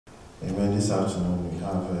Amen. This afternoon we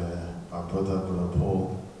have our brother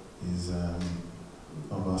Paul. He's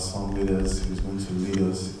one of our song leaders. He's going to lead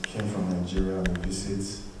us. He came from Nigeria on a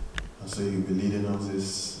visit. And so he'll be leading us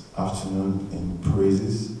this afternoon in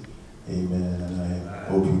praises. Amen. And I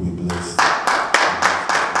hope you'll be blessed.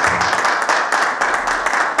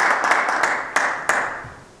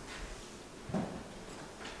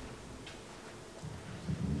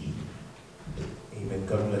 Amen.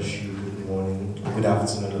 God bless you. Good morning. Good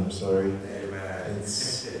afternoon, I'm sorry. Amen.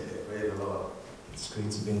 It's Praise the Lord. It's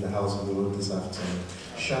great to be in the house of the Lord this afternoon.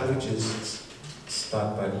 Shall we just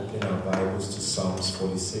start by opening our Bibles to Psalms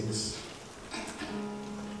 46?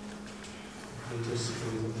 We just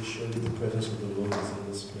surely the presence of the Lord is in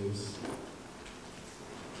this place.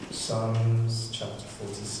 Psalms chapter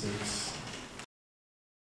 46.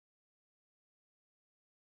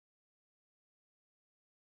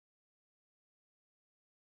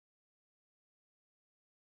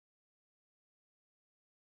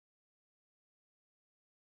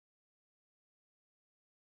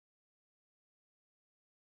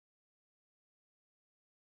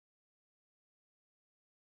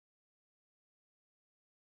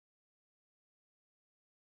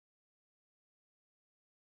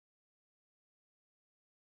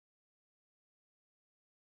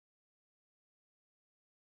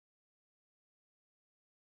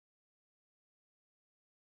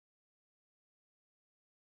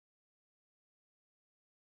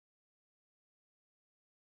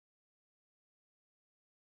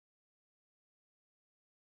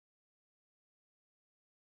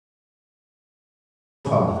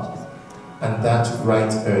 And that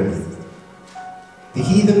right early. The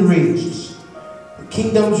heathen raged, the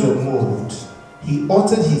kingdoms were moved, he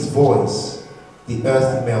uttered his voice, the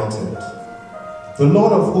earth melted. The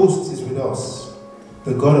Lord of hosts is with us,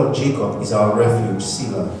 the God of Jacob is our refuge,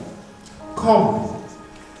 Selah. Come,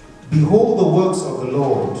 behold the works of the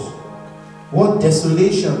Lord, what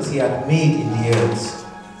desolations he hath made in the earth.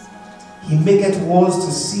 He maketh wars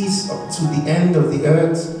to cease up to the end of the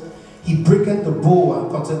earth. He breaketh the bow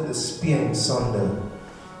and cutteth the spear in sunder.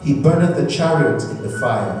 He burneth the chariot in the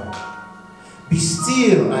fire. Be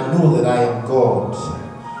still and know that I am God.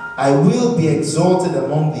 I will be exalted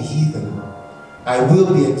among the heathen. I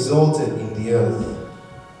will be exalted in the earth.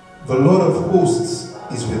 The Lord of hosts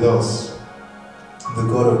is with us. The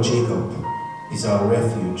God of Jacob is our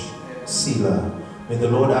refuge. Selah. May the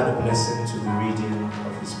Lord add a blessing to the reading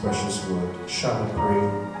of his precious word. Shall we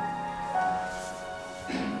pray?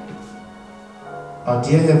 Our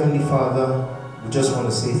dear Heavenly Father, we just want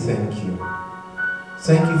to say thank you.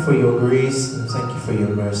 Thank you for your grace and thank you for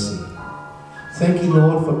your mercy. Thank you,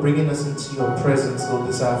 Lord, for bringing us into your presence, Lord,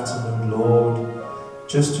 this afternoon, Lord,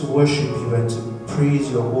 just to worship you and to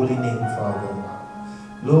praise your holy name, Father.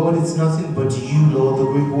 Lord, it's nothing but you, Lord, the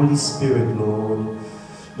great Holy Spirit, Lord.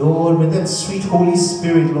 Lord, may that sweet Holy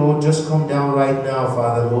Spirit, Lord, just come down right now,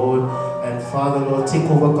 Father, Lord. And Father, Lord, take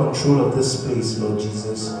over control of this place, Lord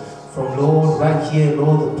Jesus. From, Lord, right here,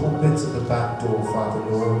 Lord, the pulpit to the back door, Father,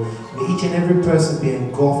 Lord. May each and every person be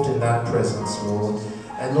engulfed in that presence, Lord.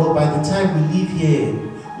 And, Lord, by the time we leave here,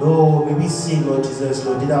 Lord, may we say, Lord Jesus,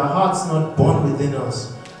 Lord, did our hearts not burn within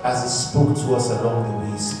us as it spoke to us along the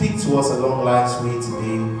way? Speak to us along life's way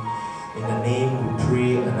today. In the name we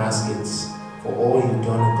pray and ask it for all you've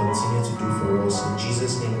done and continue to do for us. In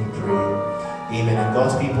Jesus' name we pray. Amen. And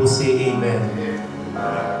God's people say amen.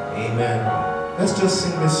 Amen. Let's just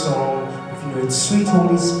sing this song. If you know it's sweet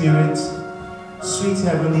Holy Spirit, sweet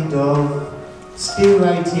heavenly dove, stay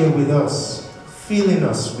right here with us, filling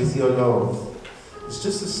us with your love. It's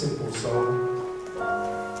just a simple song.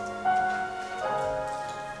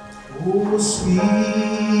 Oh, sweet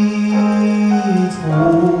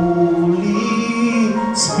Holy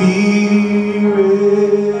Spirit.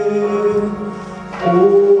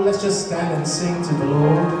 Oh, let's just stand and sing to the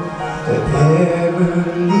Lord. The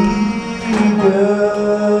heavenly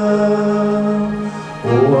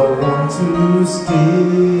oh, I want to stay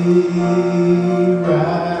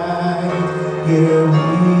right here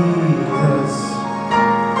with us.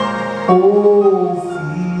 Oh,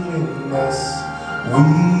 feeling us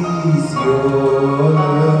with your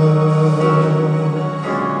love.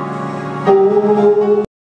 Oh.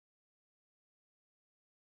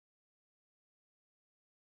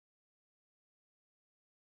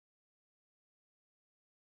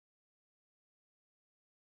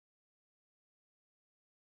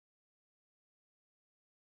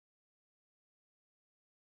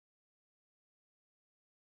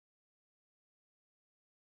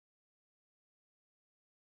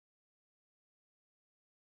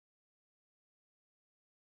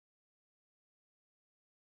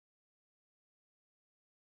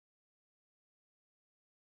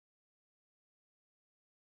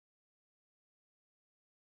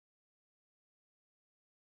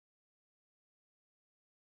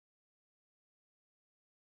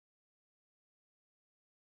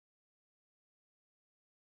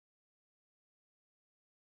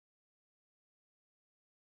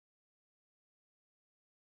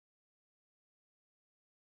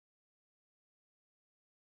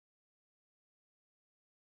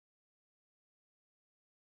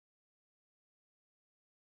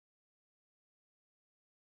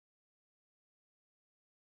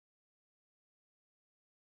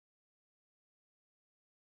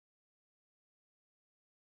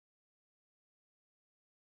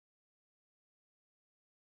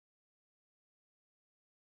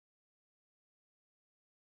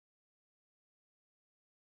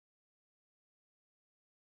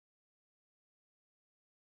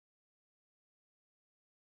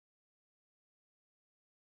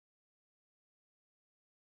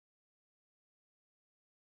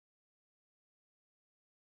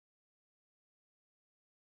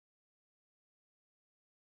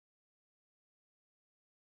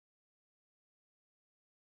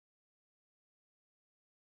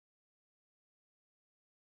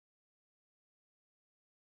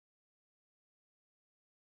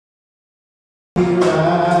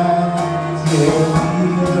 right here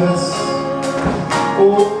with us.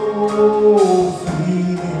 Oh,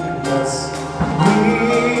 feeding us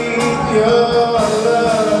with your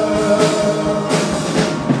love.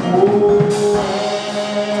 Oh,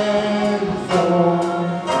 and for,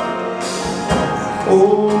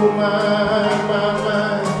 oh my,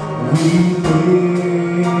 we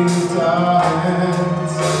lift our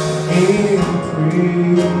hands in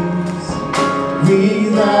praise.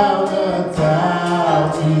 Without a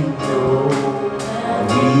doubt we know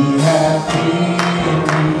we have been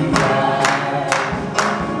revived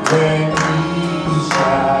when we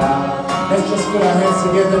shout. Let's just put our hands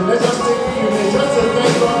together. Let's just take a few minutes just to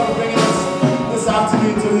thank God for bringing us this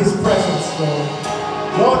afternoon to His presence, Lord.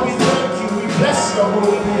 Lord, we thank you. We bless your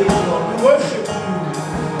holy name, Lord. We worship you.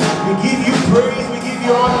 We give you praise. We give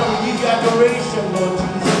you honor. We give you adoration, Lord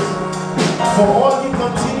Jesus, for all you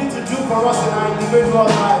continue to do for us in our individual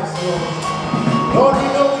lives, Lord. Lord, we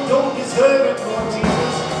know we don't deserve it, Lord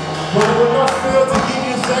Jesus, but we will not fail to give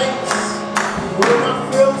you thanks. We will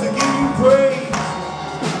not fail to give you praise.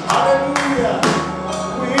 Hallelujah.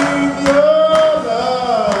 With your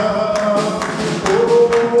love,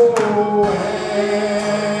 oh,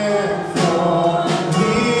 and for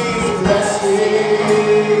His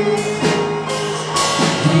blessings,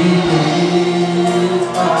 we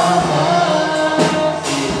lift our hearts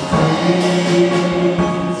in praise.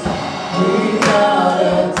 Without a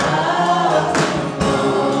doubt,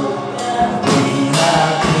 we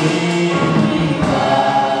have been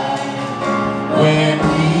revived when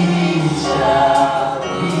we shall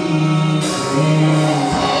be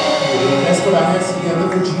praised. Let's put our hands together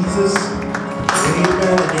for Jesus.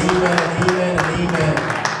 Amen, amen, amen, amen.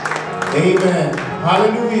 Amen.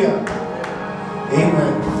 Hallelujah.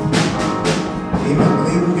 Amen. Amen.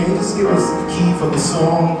 Can you just give us the key for the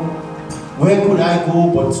song? Where could I go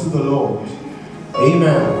but to the Lord?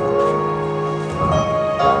 Amen.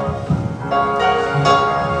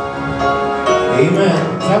 Amen.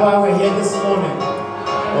 Is that why we're here this morning?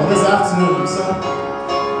 Or this afternoon, sir?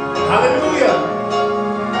 Hallelujah.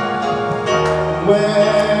 Well,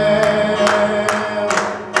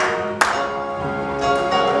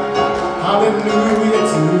 hallelujah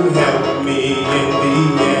to help me in the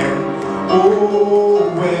end. Oh,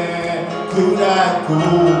 where could I go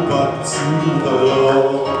but to the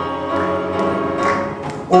Lord?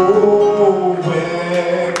 Oh,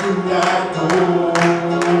 where could I go?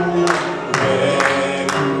 Where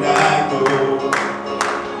could I go?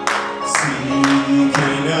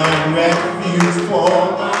 Seeking a refuge for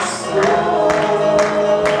my soul,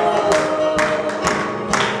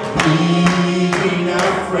 needing a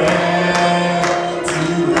friend to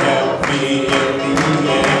help me in the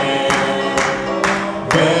end.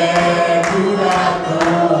 Where could I go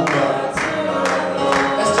but?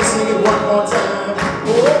 Let's just sing it one more time.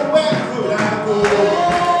 Oh, where could I go?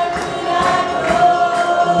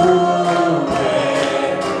 Oh,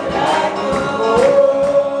 where could I go?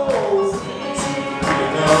 Oh,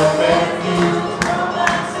 seeking a refuge for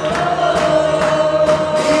my soul.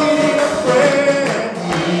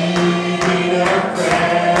 Needing a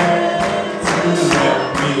friend to help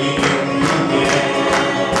me in the end.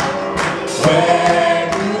 Where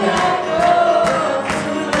could I go?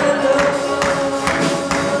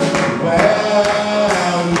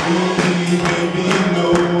 Well, leaving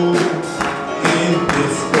below in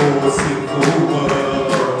this old sinful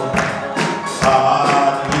world,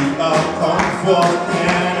 hardly a comfort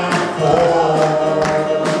can afford.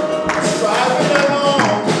 Striving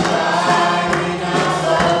along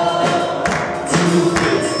to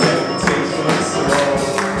this temptation sore.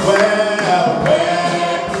 Well,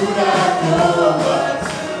 where could I go but?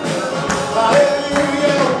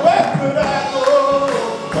 Hallelujah, where could I go?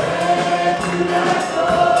 Where could I go?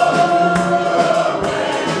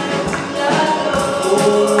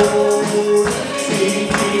 Oh,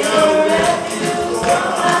 seeking a refuge for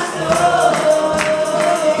my soul.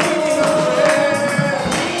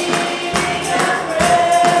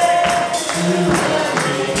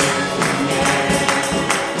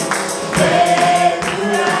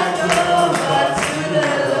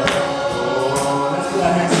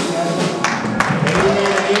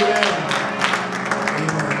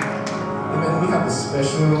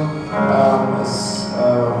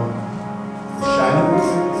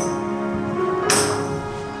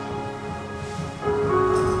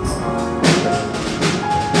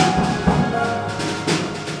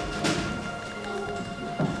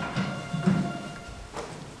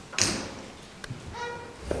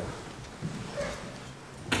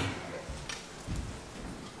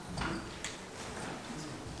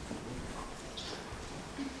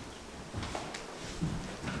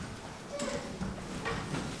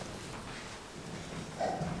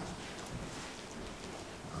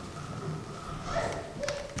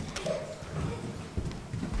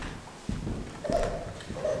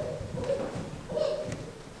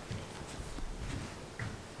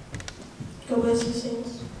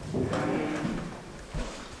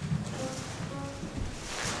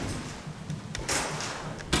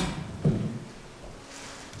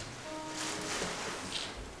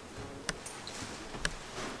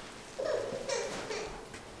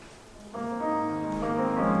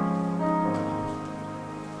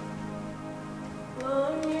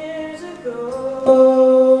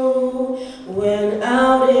 go. When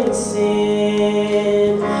out in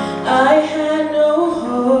sin, I had no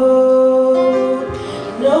hope,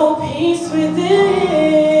 no peace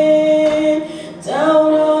within.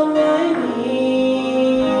 Down on my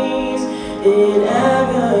knees in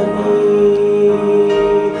agony,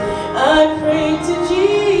 I prayed to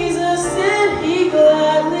Jesus and He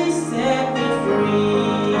gladly set me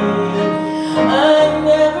free. I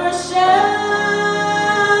never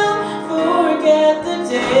shall forget the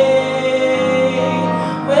day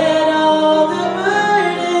when all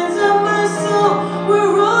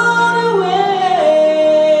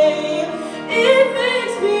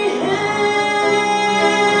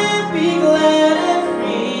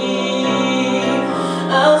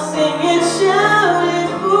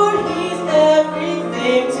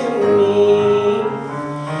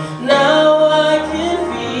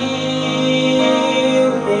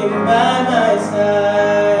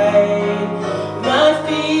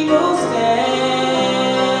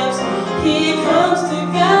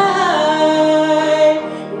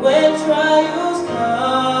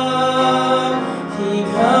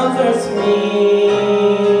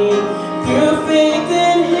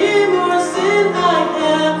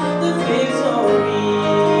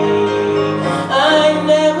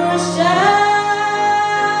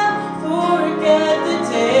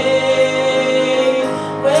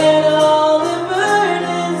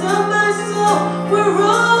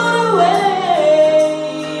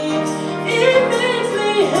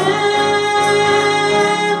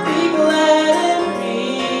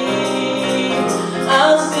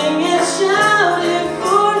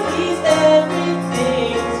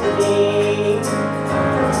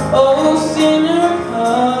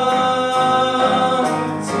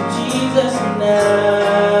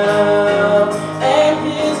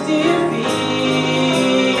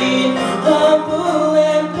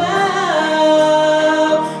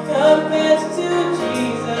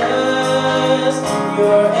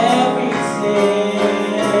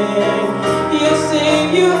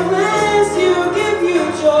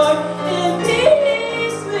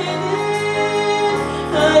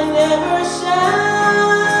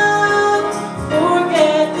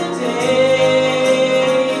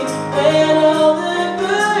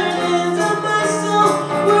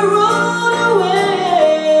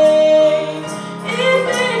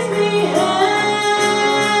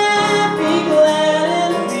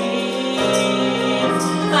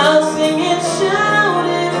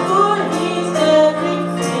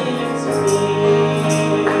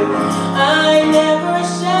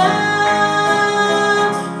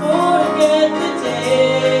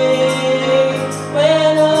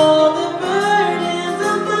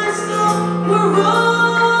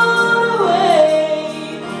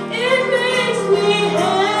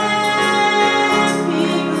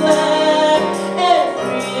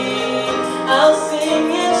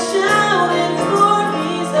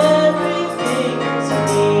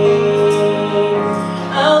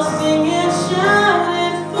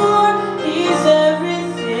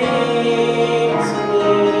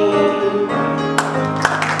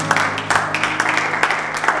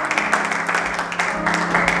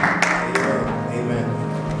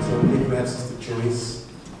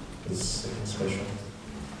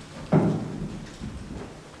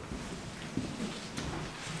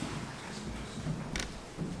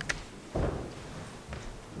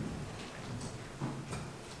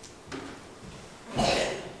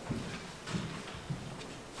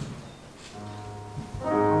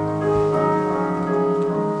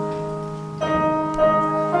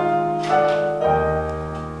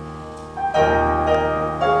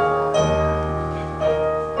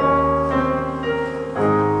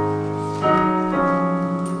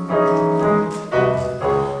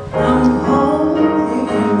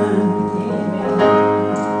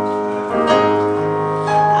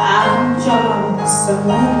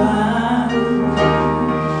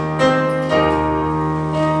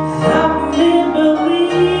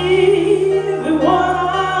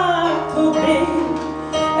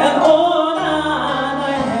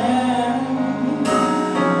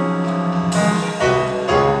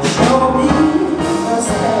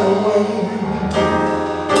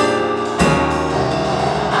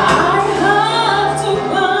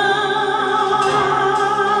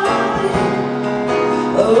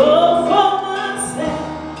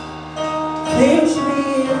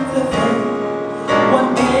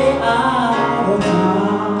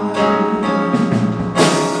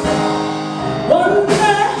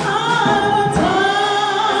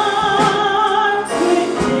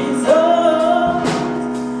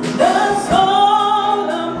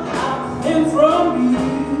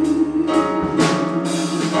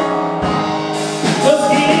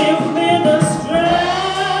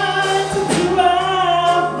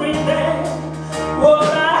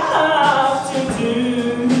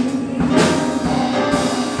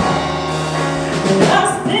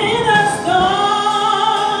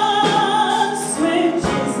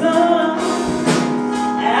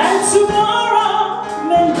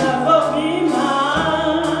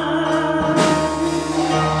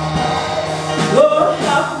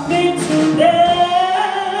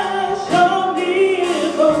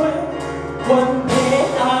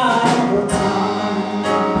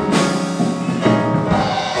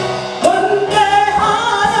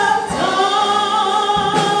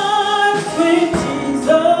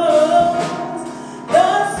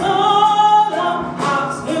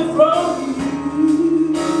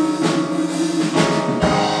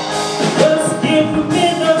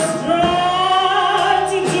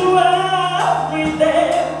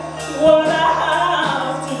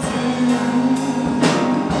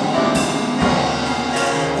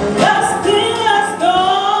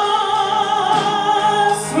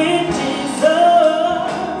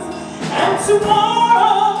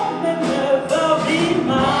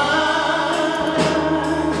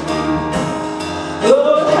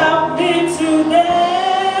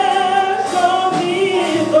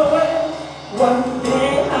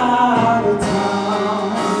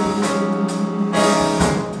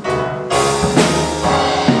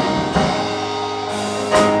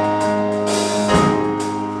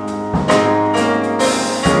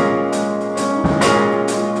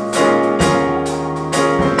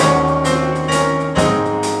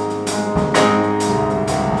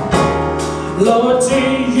Lord, do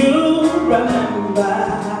you remember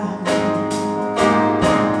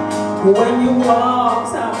when you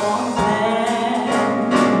walked among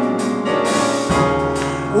men?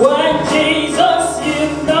 When Jesus,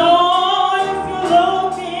 you know, if you're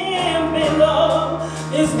looking below,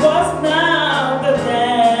 it was now the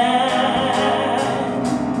then.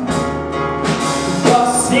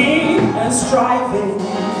 Was sin and striving.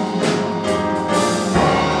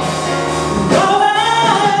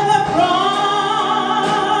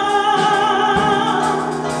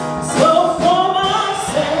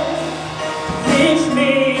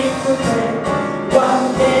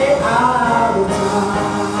 One day out of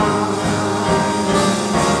time,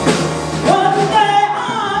 one day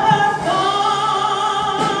out of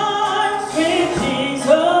time, sweet Jesus,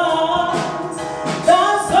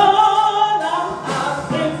 that's all I'm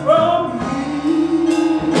asking from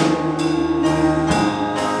you.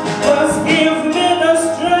 Just give me the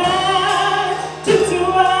strength to do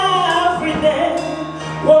every day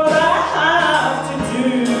what I have to do.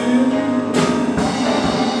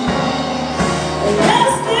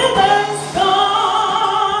 Yesterday's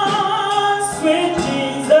gone, sweet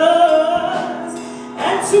Jesus,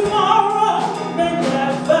 and tomorrow may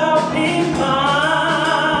never be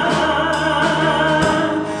mine.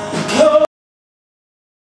 Lord,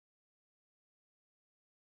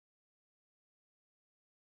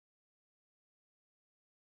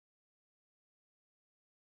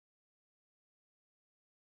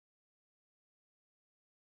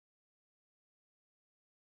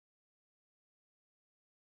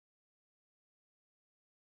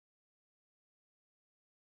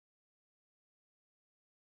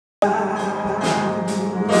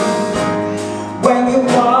 when you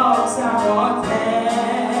walk out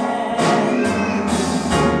there,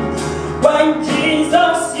 when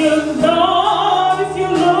Jesus, you know, if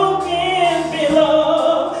you're looking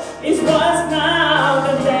below, it was now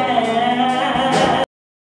the day.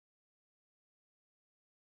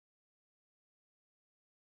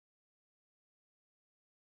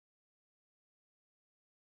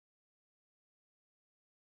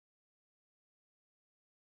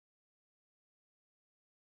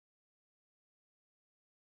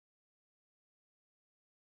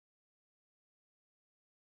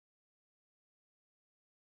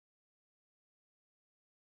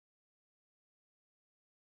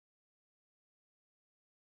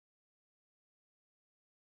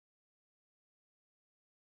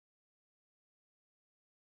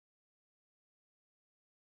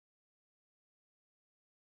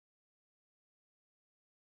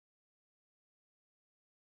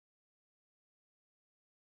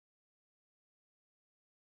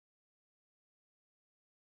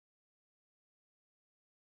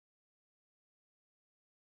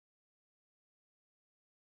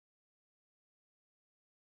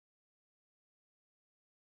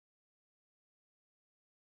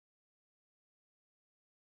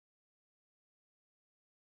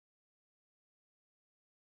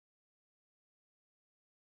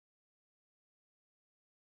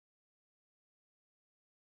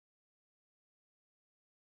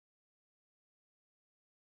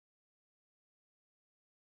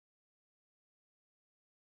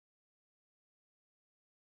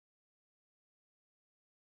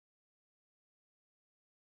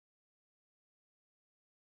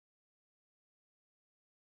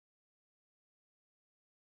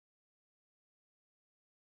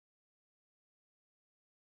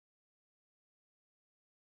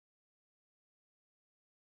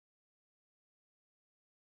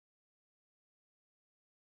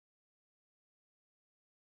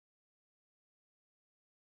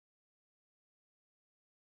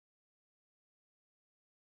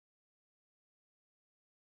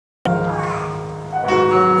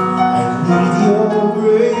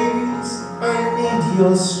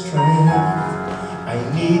 Your strength, I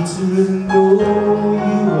need to know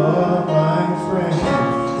you are my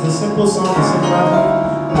friend. It's a simple song to sing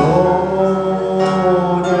right.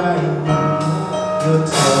 Lord, I need your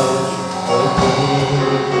touch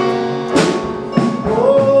again.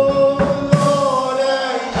 Oh Lord, I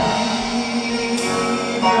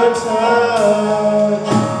need your touch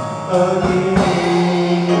again.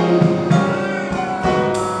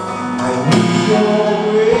 I need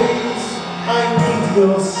your grace, I need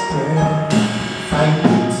your strength. I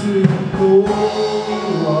need to know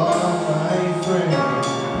you are my friend.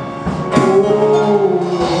 Oh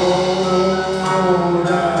Lord, I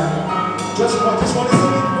just want to sing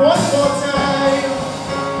it one more time.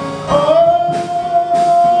 Oh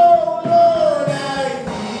Lord, I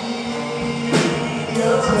need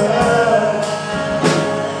your touch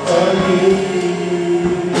again.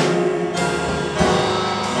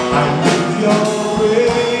 I need your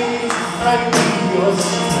grace, I need your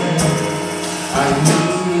strength. I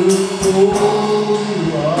need to know you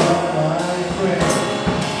are my friend.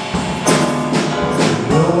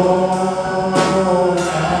 Lord, I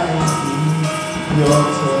need your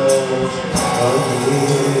touch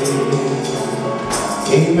again.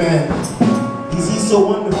 Amen. Is he so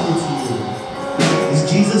wonderful to you? Is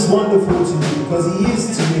Jesus wonderful to you? Because he is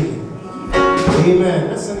to me. Amen.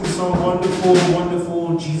 Let's sing the song, Wonderful,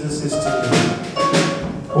 Wonderful Jesus is to me.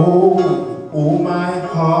 Oh, oh, my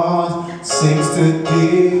heart sings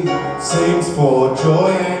today, sings for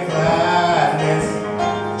joy and gladness.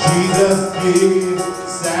 Jesus gives,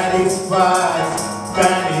 satisfies,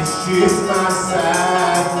 banishes my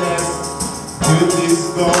sadness. Guilt is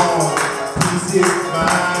gone, peace is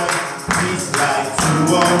mine, peace like to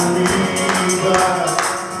a river.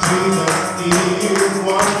 Jesus is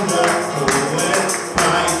wonderful and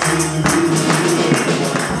mighty to do.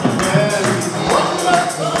 Well, he's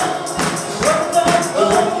wonderful,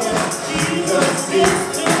 wonderful, yes, Jesus is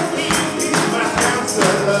to me. He's my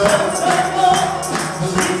counselor,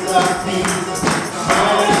 Prince of Peace,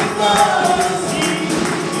 mighty God is he.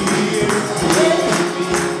 He is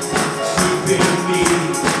keeping me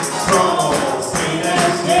from all sin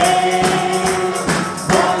and shame.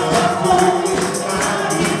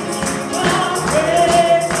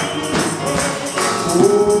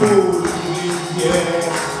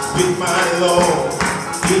 With my Lord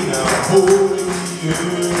in a holy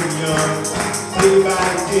union, day by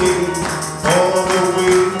day, all the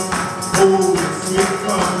way, holy sweet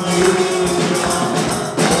communion.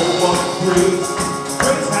 Oh, what grace,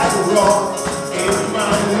 grace has wrought in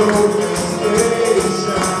my lonely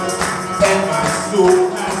station, and my soul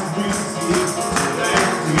has received that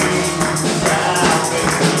free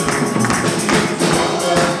salvation. It's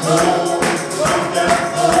wonderful,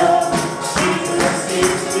 wonderful.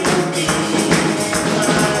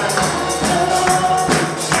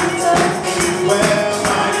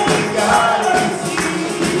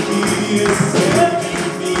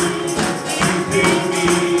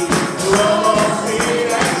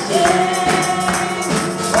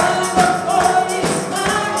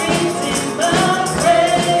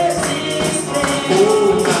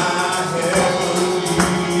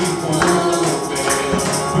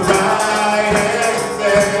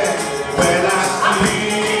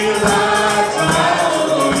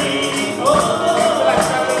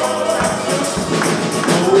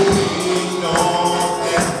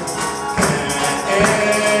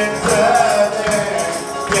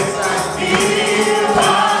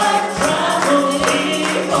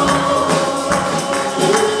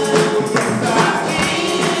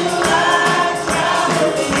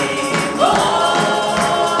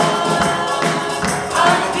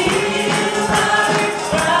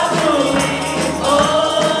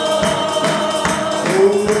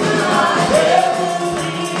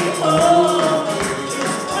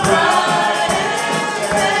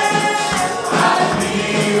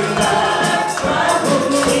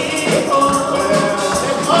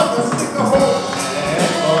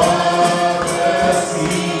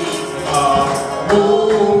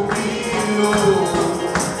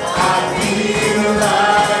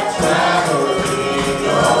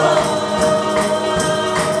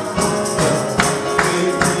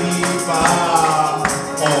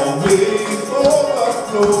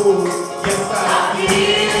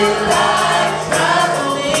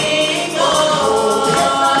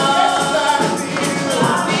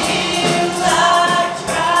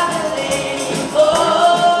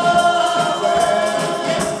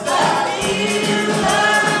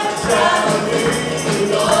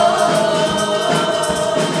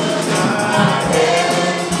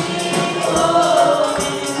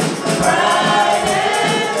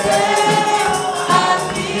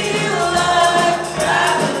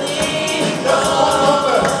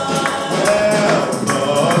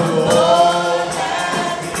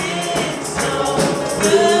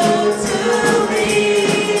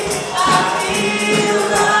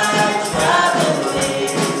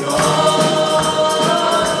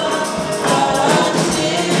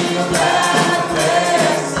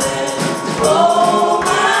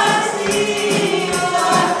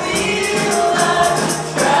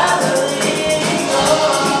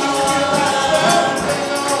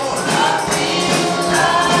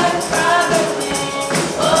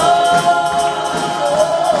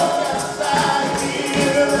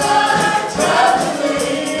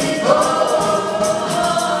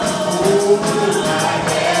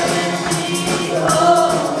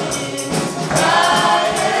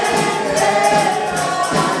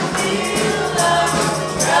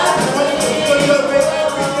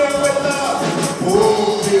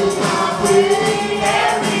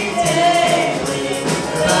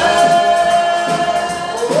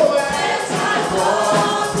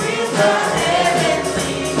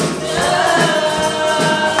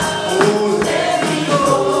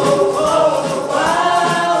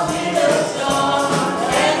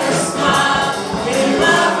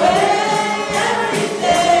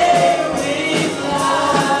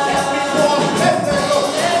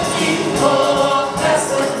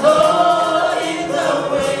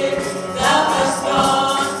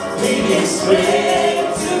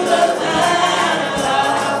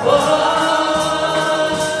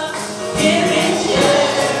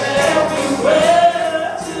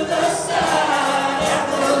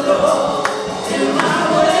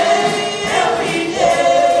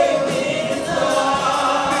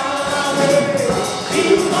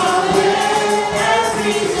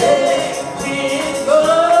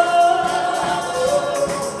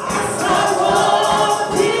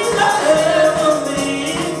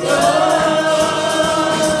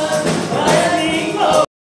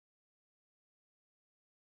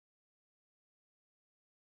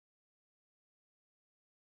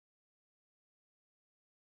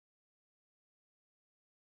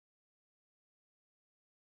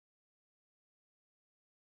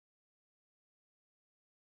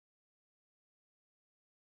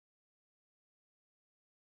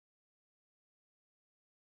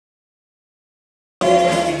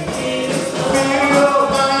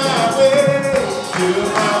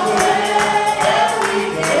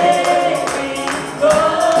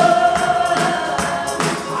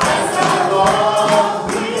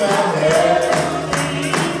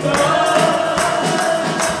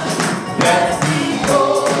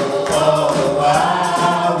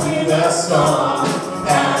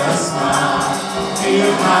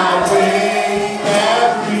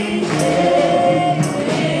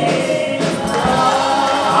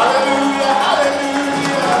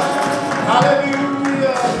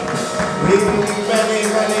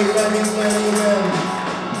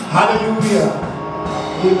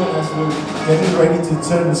 Getting ready to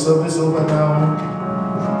turn the service over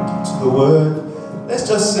now to the word. Let's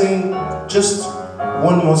just sing just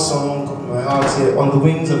one more song on my heart here. On the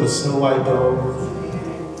wings of a snow white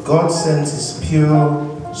dove, God sends his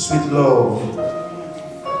pure, sweet love.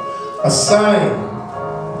 A sign.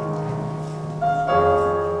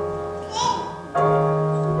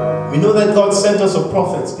 We know that God sent us a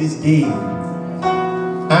prophet this day,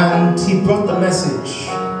 and he brought the message.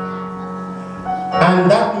 And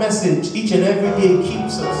that message each and every day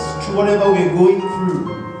keeps us through whatever we're going through.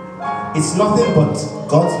 It's nothing but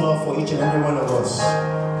God's love for each and every one of us.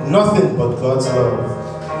 Nothing but God's love.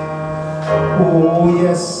 Oh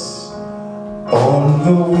yes, on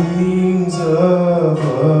the wings of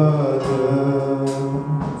a dove.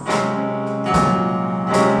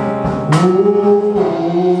 Oh,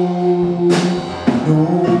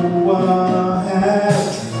 Noah had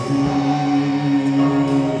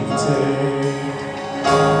drifted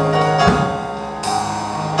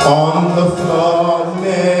on the flood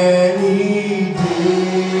many days.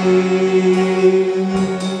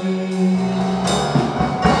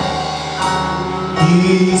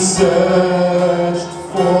 He searched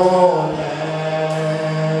for land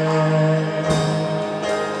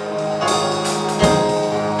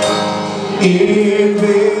in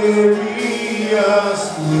various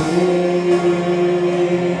ways.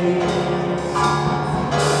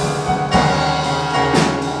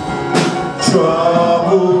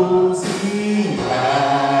 Troubles he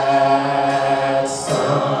had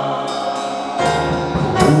some,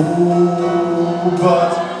 oh,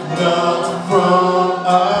 but not from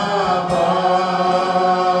above.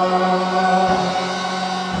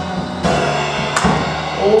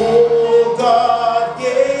 Oh, God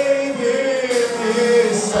gave him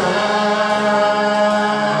his sign.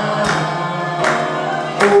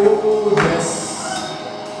 Oh, yes,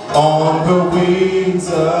 on the wings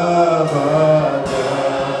of a dove.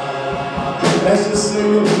 Let's just sing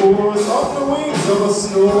the chorus. On the wings of a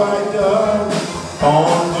snow white dove.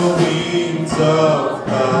 On the wings of a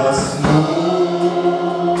snow.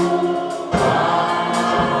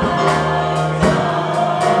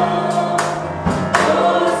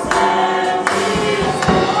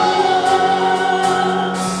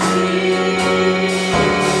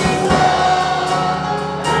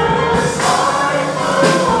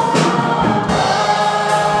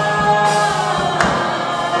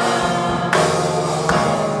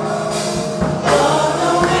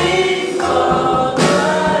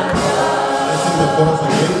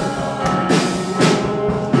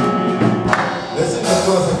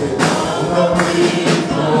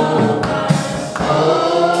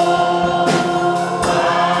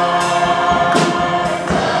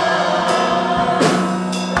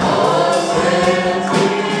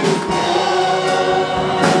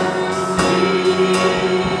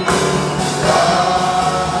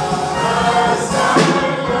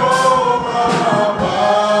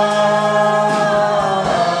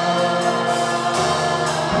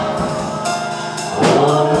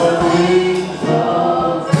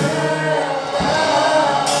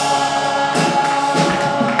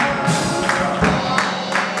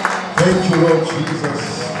 Thank you, Lord Jesus.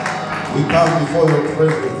 We come before your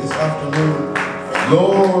presence this afternoon.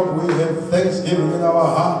 Lord, we have thanksgiving in our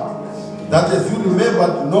heart that as you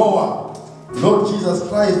remembered Noah, Lord Jesus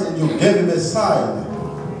Christ, and you gave him a sign.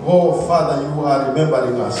 Oh, Father, you are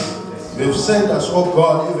remembering us. You have sent us, oh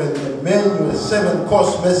God, even a menu, a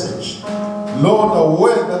 7-course message. Lord, a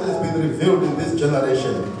word that has been revealed in this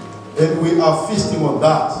generation. And we are feasting on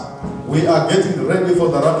that. We are getting ready for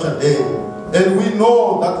the rapture day. And we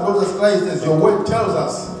know that Lord Jesus Christ, as your word tells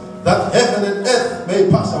us, that heaven and earth may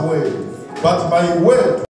pass away, but my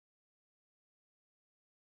word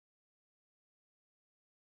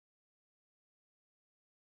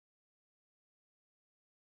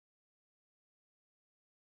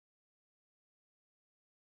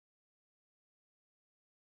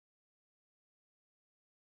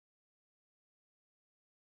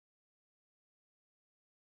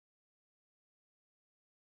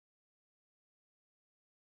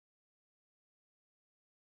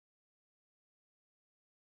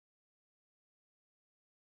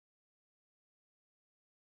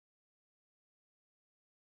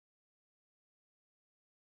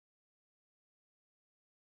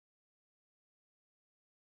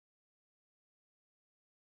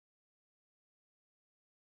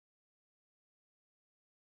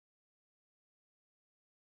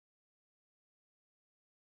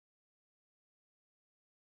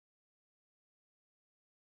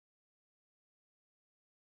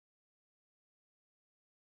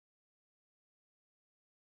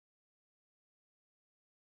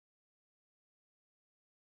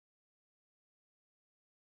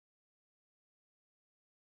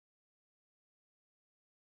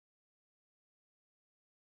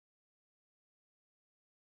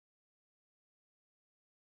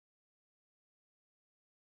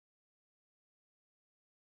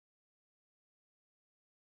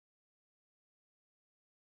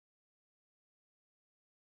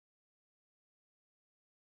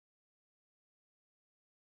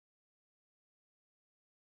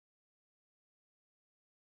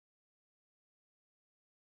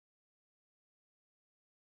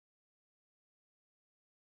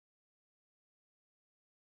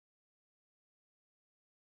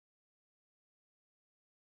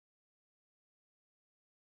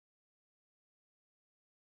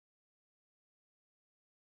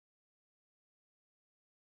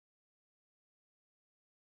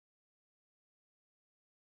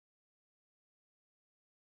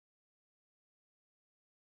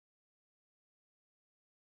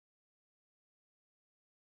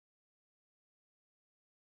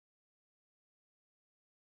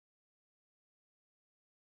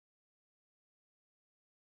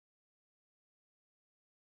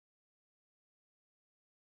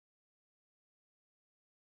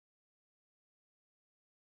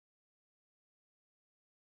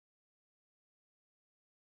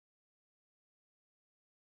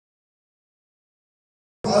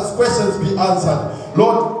as questions be answered.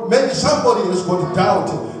 Lord, maybe somebody has got doubt.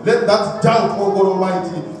 Let that doubt, oh God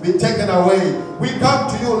Almighty, be taken away. We come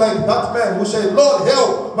to you like that man who said, Lord,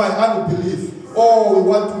 help my unbelief. Oh, we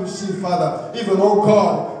want to receive, Father, even, oh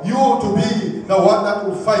God, you to be the one that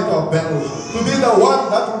will fight our battles, to be the one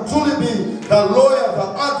that will truly be the lawyer,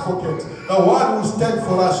 the advocate, the one who stands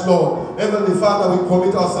for us, Lord. Heavenly Father, we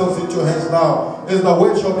commit ourselves into your hands now. As the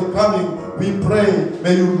word shall be coming, we pray,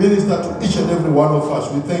 may you minister to each and every one of us.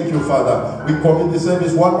 We thank you, Father. We commit the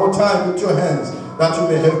service one more time into your hands, that you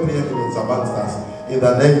may have preeminence amongst us. In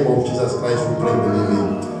the name of Jesus Christ, we pray,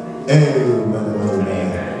 believing. Amen.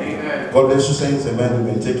 Amen. God bless you, saints. Amen.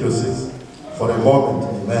 You may take your seats for a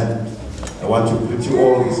moment. Amen. I want to greet you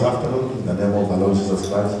all this afternoon in the name of the Lord Jesus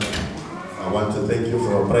Christ. I want to thank you for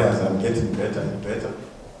your prayers. I'm getting better and better.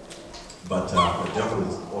 But the devil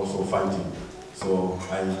is also fighting. So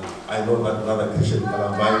I know that another Christian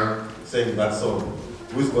Kalambai saying that song,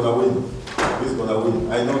 who's going to win? Who's going to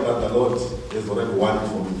win? I know that the Lord has already won it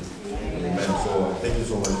for me. Amen. So thank you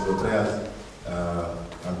so much for your prayers.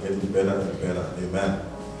 I'm getting better and better. Amen.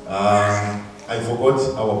 I forgot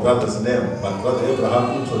our brother's name, but Brother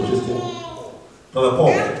Abraham introduced him. Brother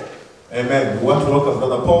Paul. Amen. We want to welcome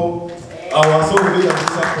Brother Paul, our soul leader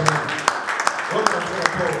this afternoon. Welcome, Brother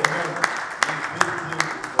Paul. Amen. He's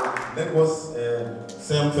visiting Lagos,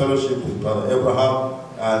 same fellowship with Brother Abraham,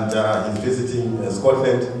 and he's visiting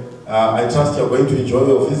Scotland. I trust you're going to enjoy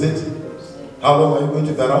your visit. How long are you going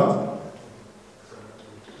to be around?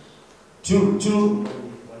 Two.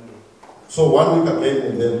 So 1 week again,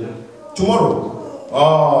 and then tomorrow.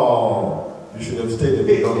 Oh, you should have stayed a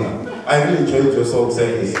bit longer. I really enjoyed your song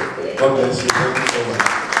service. God bless you. Thank you so much.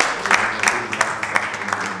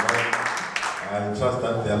 I trust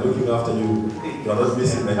that they are looking after you. You are not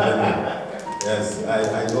missing Nigeria. Yes,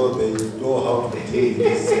 I know they know how to take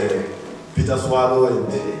this bitter swallow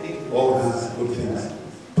and all these good things.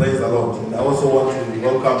 Praise the Lord. And I also want to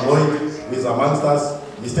welcome Lloyd, who is amongst us.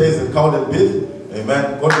 He stays in Cowden Bith.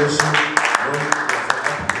 Amen. God bless you.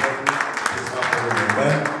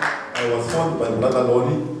 I was phoned by Brother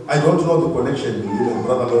Loni. I don't know the connection between you and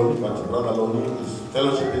Brother Loni, but Brother Loni is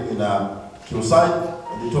fellowshipping in Hillside,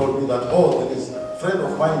 and he told me that, oh, there is a friend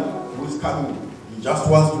of mine who is coming. He just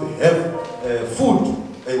wants to have food,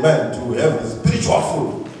 amen, to have spiritual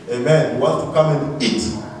food, amen. He wants to come and eat.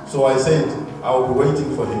 So I said, I will be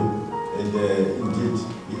waiting for him, and indeed,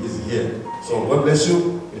 he is here. So God bless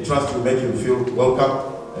you. We trust to make you feel welcome,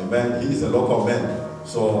 amen. He is a local man.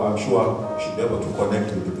 So I'm sure you should be able to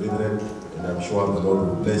connect with the brethren, and I'm sure the Lord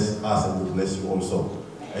will bless us and will bless you also.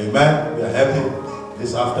 Amen. We are happy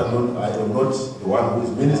this afternoon. I am not the one who is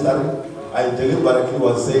ministering. I deliberately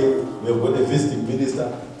was saying we have got a visiting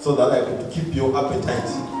minister so that I could keep your appetite,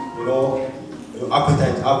 your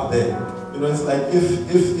appetite up there. It's like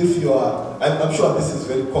if you are, I'm sure this is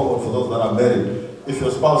very common for those that are married. If your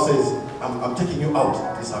spouse says, I'm taking you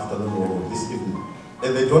out this afternoon or this evening,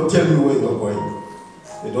 and they don't tell you where you're going.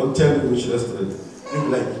 They don't tell you which restaurant. You'll be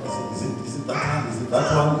like, is it that one? Is it that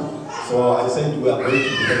one? So I said we are going to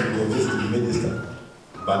be a visiting minister.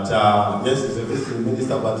 But yes, he's a visiting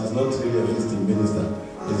minister, but he's not really a visiting minister.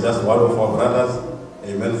 He's just one of our brothers,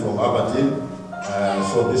 amen, from Aberdeen.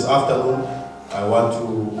 So this afternoon, I want to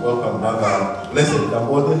welcome Brother Blessed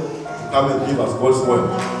Ndambonde to come and give us God's word.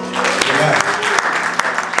 Amen.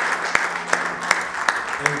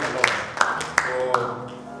 Thank the Lord.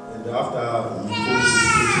 And after he finishes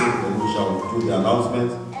preaching, then we shall do the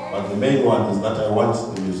announcement. But the main one is that I want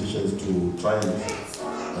the musicians to try and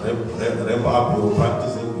ramp up your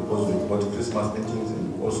practicing, because we've got Christmas meetings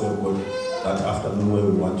and we also have got that afternoon where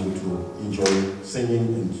we want you to enjoy singing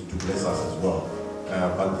and to bless us as well.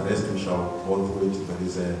 But the rest we shall go through it. There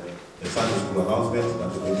is a Sunday school announcement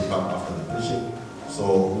that is going to come after the preaching. So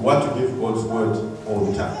we want to give God's word all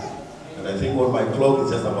the time. And I think on my clock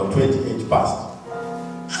it's just about 28 past.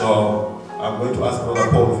 So I'm going to ask Brother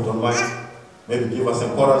Paul, if you don't mind, maybe give us a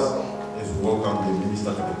chorus as we welcome the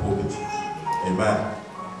minister to the pulpit. Amen.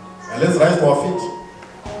 And let's rise to our feet.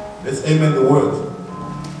 Let's amen the word.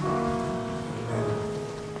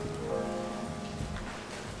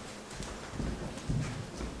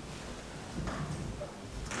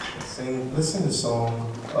 Listen to the song.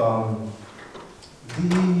 We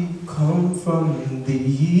come from the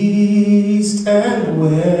east and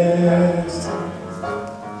west.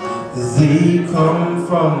 They come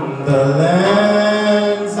from the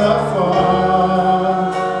lands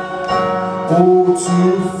afar. Oh, to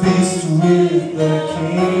feast with the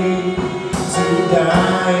King, to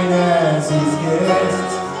dine as his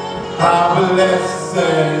guest. How blessed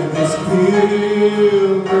this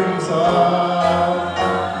pilgrims are.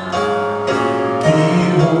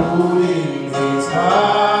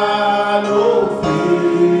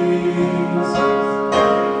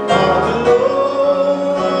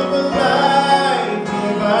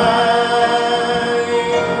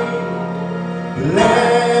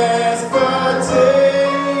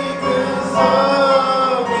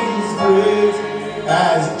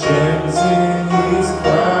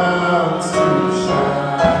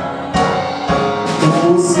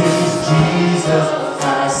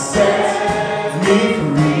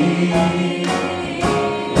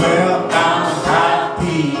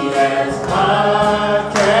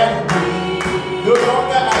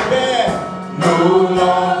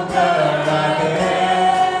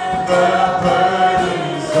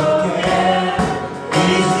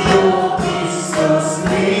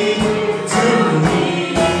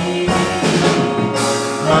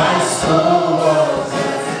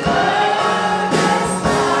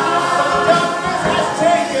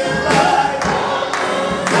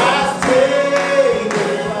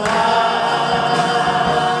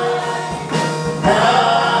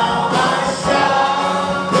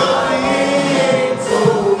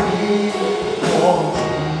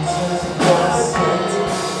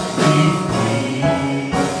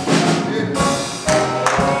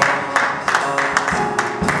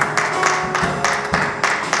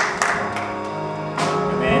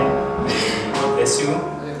 bless you.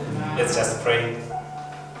 Let's just pray.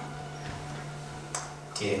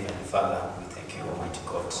 Dear Heavenly Father, we thank you, Almighty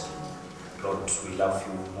God. Lord, we love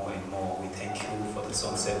you more and more. We thank you for the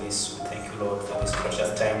song service. We thank you, Lord, for this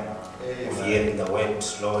precious time of hearing the word.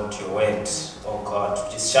 Lord, your word, oh God,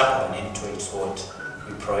 which is sharper than any two-edged sword.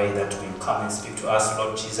 We pray that when you come and speak to us,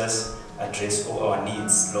 Lord Jesus, address all our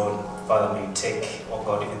needs. Lord, Father, may you take, oh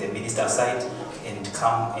God, even the minister side and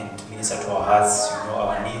come and minister to our hearts. You know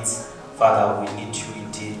our needs. Father, we need you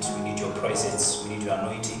indeed. We need your presence. We need your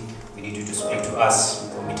anointing. We need you to speak to us.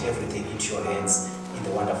 We commit everything into your hands. In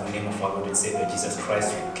the wonderful name of our Lord and Savior Jesus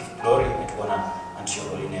Christ, we give glory and honor unto your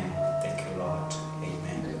holy name. Thank you, Lord.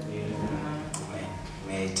 Amen. Amen.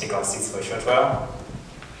 May take our seats for a short while.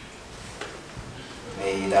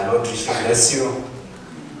 May the Lord richly bless you.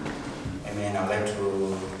 Amen. I'd like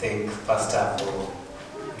to thank Pastor for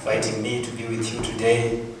inviting me to be with you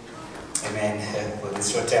today. Amen. For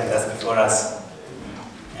this short time that's before us.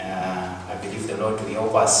 I believe the Lord will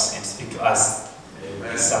help us and speak to us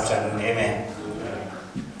this afternoon. Amen.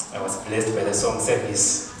 I was blessed by the song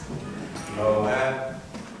service. You know,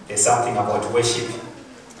 there's something about worship.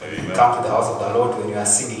 When you come to the house of the Lord, when you are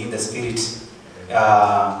singing in the Spirit,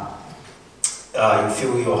 you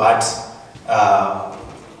feel your heart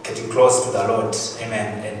getting close to the Lord.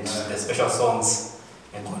 Amen. And the special songs,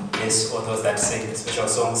 and God bless all those that sing the special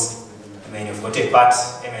songs. Amen. You've got a part.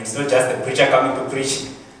 Amen. It's not just the preacher coming to preach,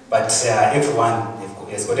 but everyone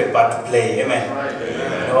has got a part to play. Amen.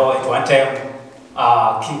 You know, at one time,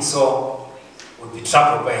 King Saul would be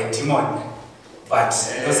troubled by a demon, but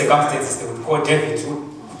in those circumstances they would call David, who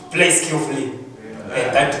would play skillfully,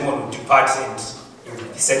 and that demon would depart and he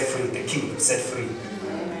would be set free, the king would be set free.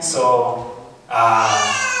 So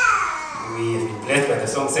we have been blessed by the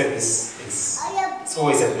song service. It's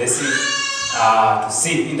always a blessing to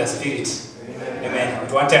sing in the Spirit. Amen.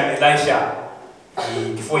 At one time Elisha,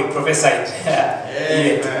 before he prophesied, he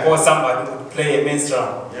had to call somebody who would play a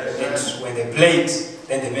minstrel. And when they played,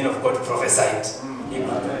 then the man of God prophesied. He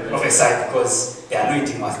could prophesy because the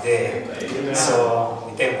anointing was there. So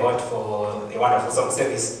we thank God for the wonderful song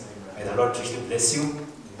service. May the Lord richly bless you.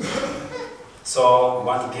 So we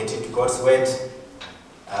want to get into God's word.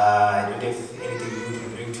 I don't have anything new to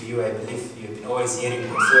bring to you. I believe you've been always hearing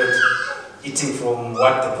God's word, eating from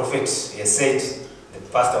what the prophet has said. The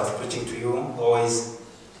pastor was preaching to you always.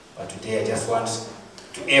 But today I just want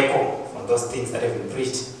to echo from those things that have been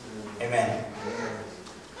preached. Amen.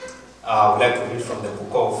 I would like to read from the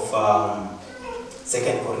book of 2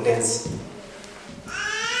 Corinthians,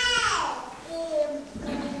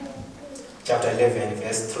 chapter 11,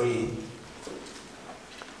 verse 3.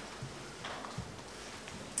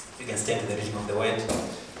 If you can stand to the reading of the word.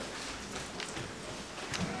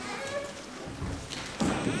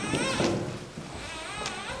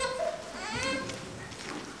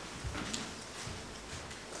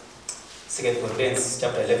 Corinthians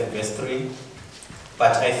chapter 11 verse 3.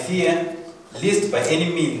 But I fear, lest by any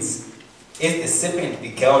means, as the serpent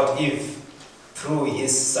beguiled Eve through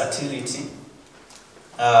his subtlety,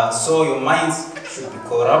 so your minds should be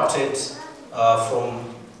corrupted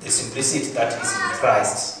from the simplicity that is in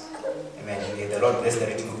Christ. Amen. May the Lord bless the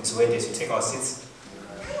reading of His word as you take our seats.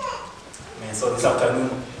 Amen. So this afternoon,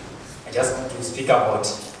 I just want to speak about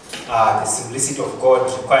the simplicity of God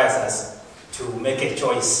requires us to make a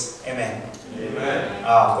choice. Amen. Amen.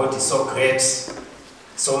 God is so great,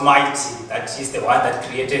 so mighty, that He's the one that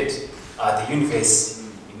created the universe.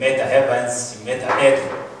 He made the heavens, He made the earth.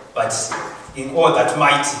 But in all that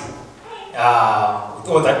mighty, with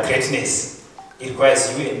all that greatness, it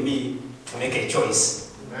requires you and me to make a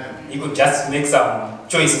choice. Amen. He could just make some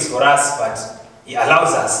choices for us, but He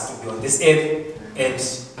allows us to be on this earth and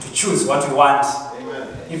to choose what we want. Amen.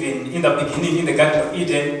 Even in the beginning, in the Garden of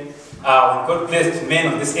Eden, when God placed men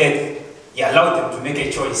on this earth, He allowed them to make a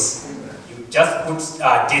choice. You just put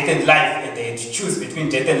death and life, and they had to choose between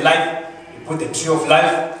death and life. You put the tree of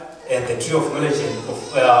life and the tree of knowledge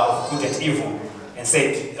of good and evil, and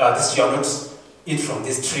said, "This shall not eat from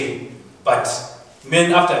this tree." But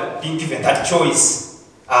men, after being given that choice,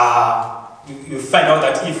 you find out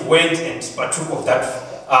that Eve went and partook of that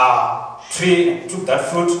tree and took that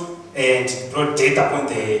fruit and brought death upon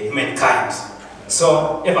the humankind.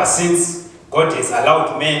 So ever since, God has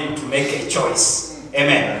allowed men to make a choice.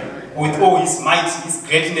 Amen. With all His might, His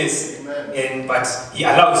greatness, but He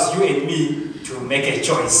allows you and me to make a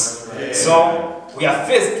choice. Amen. So we are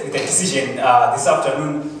faced with a decision this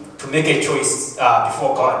afternoon to make a choice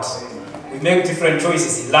before God. We make different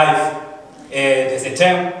choices in life. There's a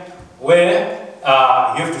time where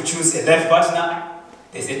you have to choose a life partner.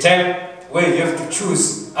 There's a time where you have to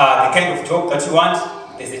choose the kind of job that you want.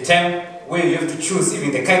 There's a time where you have to choose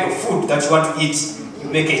even the kind of food that you want to eat. You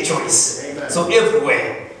make a choice. So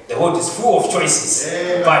everywhere, the world is full of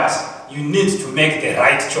choices, but you need to make the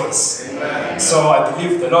right choice. So I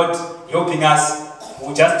believe the Lord helping us,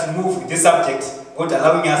 will just move with this subject, God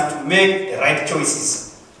allowing us to make the right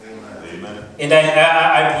choices. And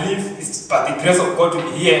I believe it's by the grace of God to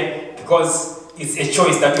be here, because it's a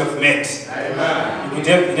choice that you have made. You could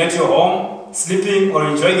have been at your home, sleeping or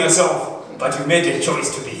enjoying yourself, but you made a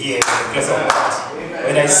choice to be here by the grace of God.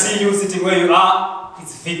 When I see you sitting where you are,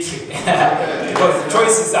 it's victory. Because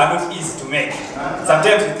choices are not easy to make.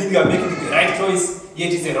 Sometimes you think you are making the right choice,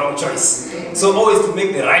 yet it's the wrong choice. So always to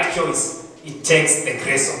make the right choice, it takes the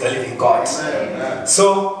grace of the living God.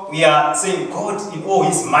 So we are saying God in all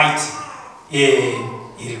his might,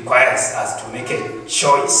 he requires us to make a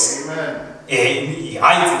choice. He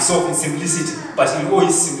hides himself in simplicity, but in all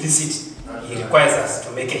his simplicity, he requires us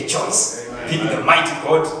to make a choice. Being the mighty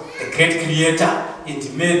God, the great creator, and he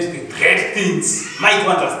made the great things, mighty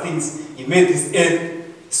wondrous things. He made this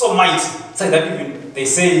earth so mighty, so that even they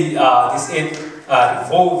say this earth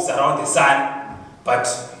revolves around the sun, but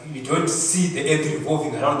you don't see the earth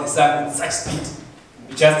revolving around the sun in such speed.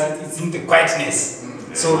 It's in the quietness.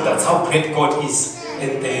 So that's how great God is.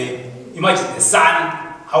 And imagine the sun,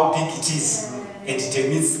 how big it is, and it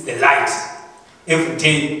emits the light. Every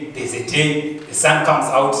day, there's a day, the sun comes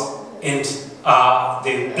out, and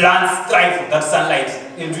the plants thrive from that sunlight.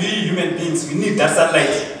 And we human beings, we need that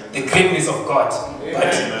sunlight, the greatness of God.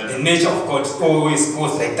 But the nature of God always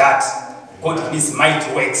goes like that. God in his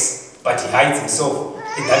mighty works, but he hides himself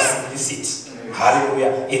in that simplicity.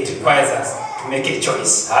 Hallelujah. It requires us to make a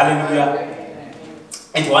choice. Hallelujah.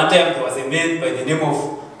 And one time there was a man by the name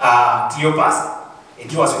of Cleopas,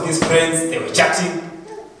 and he was with his friends. They were chatting.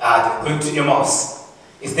 They were going to Emmaus.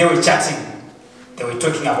 As they were chatting, they were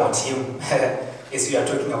talking about him. As we are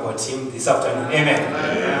talking about him this afternoon.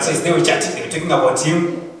 Amen. So as they were chatting, they were talking about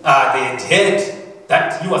him. They had heard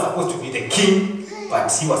that he was supposed to be the king,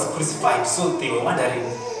 but he was crucified. So they were wondering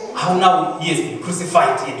how now he has been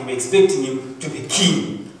crucified and we were expecting him to be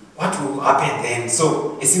king. What will happen then?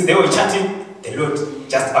 So as they were chatting, the Lord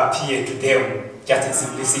just appeared to them, just in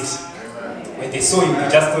simplicity. When they saw him, they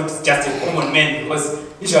just thought just a common man, because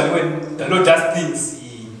usually when the Lord does things,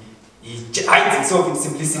 he hides himself in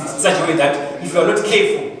simplicity in such a way that if you are not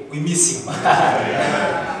careful, we miss him.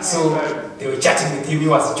 So they were chatting with him, he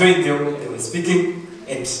was joining them, they were speaking,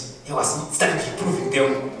 and he was starting reproving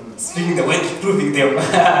them, speaking the word, reproving them,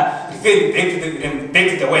 referring back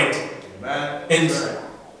to the word.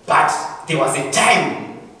 But there was a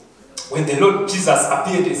time when the Lord Jesus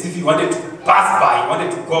appeared as if he wanted to pass by, he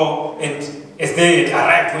wanted to go, and as they had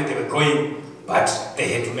arrived where they were going, but they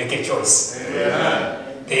had to make a choice.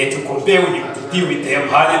 They had to compel him to be with them.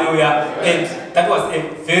 Hallelujah. And that was a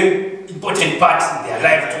very important part in their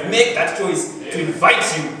life, to make that choice, to invite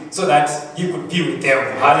him so that he could be with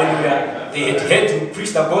them. Hallelujah. They had heard him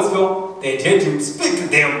preach the gospel, they had heard him speak to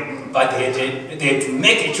them, but they had to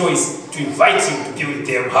make a choice to invite him to be with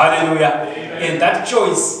them. Hallelujah. And that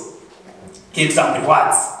choice gave some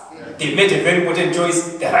rewards. They made a very important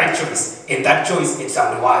choice, the right choice, and that choice gave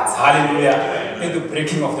some rewards. Hallelujah. In the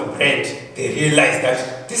breaking of the bread, they realized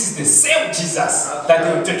that this is the same Jesus that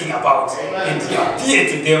they were talking about, and he appeared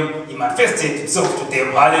to them, he manifested himself to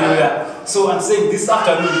them. Hallelujah. So I'm saying this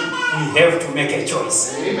afternoon, we have to make a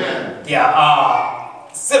choice. There are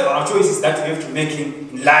several choices that we have to make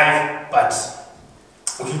in life, but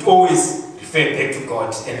we should always refer back to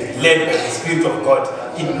God and be led by the Spirit of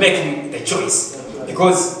God in making the choice.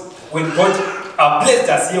 Because when God blessed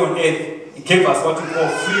us here on earth, he gave us what we call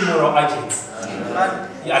free moral agents.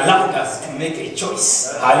 He allowed us to make a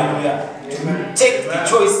choice. Hallelujah. To take the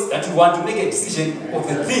choice that you want, to make a decision of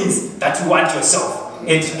the things that you want yourself.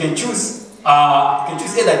 And you can choose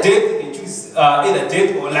either death, you can choose either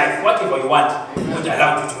death or life, whatever you want. God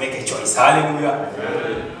allowed you to make a choice. Hallelujah.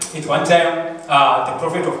 At one time, the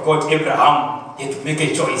prophet of God, Abraham, had to make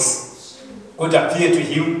a choice. God appeared to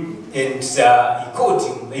him and he called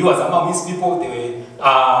him. He was among his people. They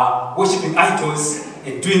were worshipping idols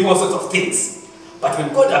and doing all sorts of things. But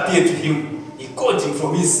when God appeared to him, he called him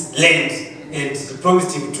from his land and he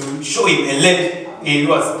promised him to show him a land. He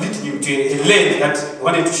was leading him to a land that he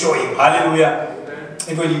wanted to show him. Hallelujah.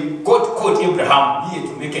 And when God called Abraham, he had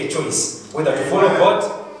to make a choice, whether to follow God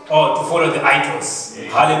or to follow the idols.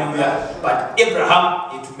 Hallelujah. But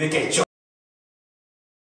Abraham had to make a choice.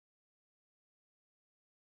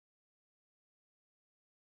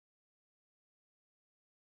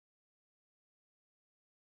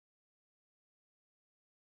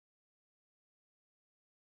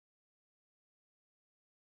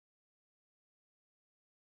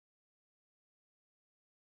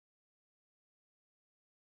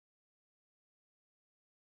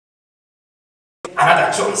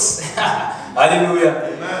 another choice. Hallelujah.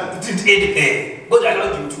 Amen. It didn't end there. God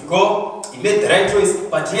allowed him to go. He made the right choice,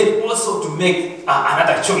 but he had also to make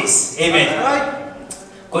another choice. Amen. Right.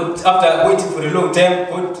 God, after waiting for a long time,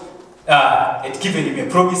 God had given him a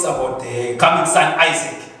promise about the coming son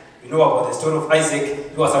Isaac. You know about the story of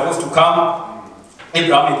Isaac. He was supposed to come.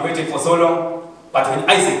 Abraham had waited for so long, but when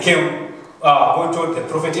Isaac came, God told the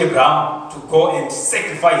prophet Abraham to go and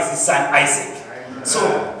sacrifice his son Isaac. Amen. So,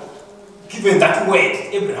 given that word,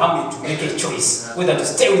 Abraham had to make a choice whether to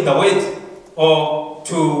stay with the word or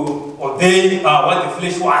to obey what the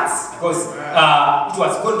flesh wants, because it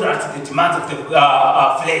was contrary to the demands of the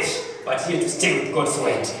flesh. But he had to stay with God's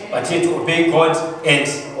word. But he had to obey God and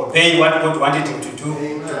obey what God wanted him to do,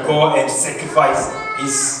 to go and sacrifice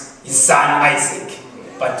his son Isaac.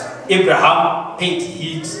 But Abraham paid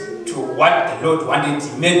heed to what the Lord wanted.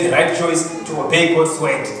 He made the right choice to obey God's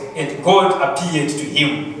word, and God appeared to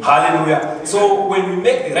him. Hallelujah. So when we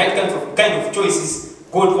make the right kind of choices,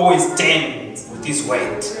 God always stands with his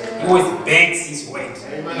word. He always begs his word,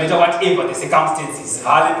 no matter whatever the circumstances.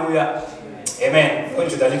 Hallelujah. Amen. Going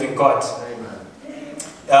to the living God.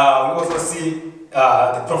 We also see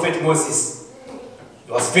the prophet Moses.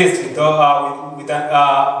 He was faced with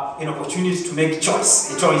an opportunity to make a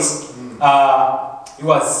choice. He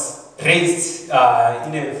was raised in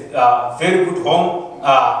a very good home.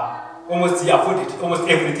 He afforded almost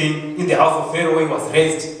everything in the house of Pharaoh where he was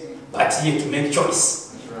raised, but he had to make a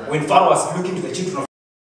choice. When Pharaoh was looking to the children of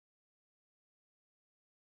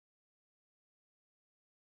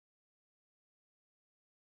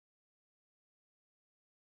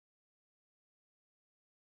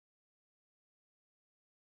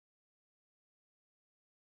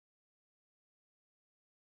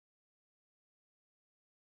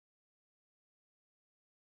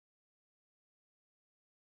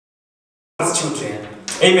children.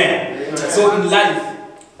 Amen. So in life,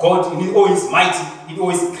 God, in all his mighty, in all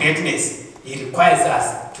his greatness, he requires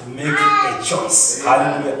us to make a choice.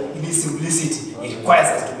 Hallelujah. In his simplicity, he requires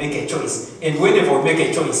us to make a choice. And whenever we make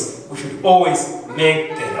a choice, we should always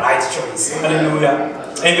make the right choice.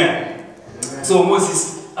 Hallelujah. Amen. So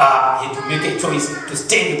Moses had to make a choice to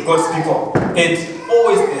stay with God's people. And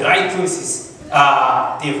always the right choices,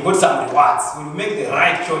 they've got some rewards. When you make the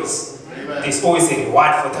right choice, there's always a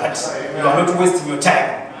reward for that. You are not wasting your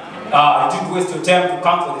time. You didn't waste your time to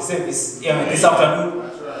come for the service this afternoon.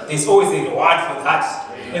 There's always a reward for that.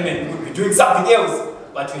 Amen. You could be doing something else,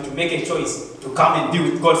 but you have to make a choice to come and be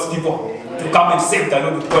with God's people, to come and save the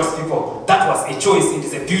Lord with God's people. That was a choice. It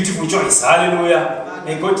is a beautiful choice. Hallelujah.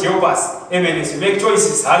 May God help us. Amen. As you make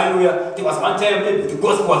choices, hallelujah. There was one time maybe the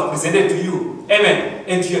gospel was presented to you. Amen.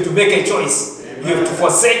 And you have to make a choice. You have to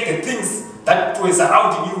forsake the things that were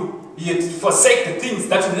surrounding you. You have to forsake the things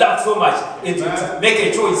that you love so much, and you have to make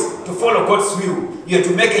a choice to follow God's will. You have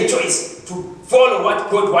to make a choice to follow what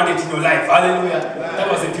God wanted in your life. Hallelujah. That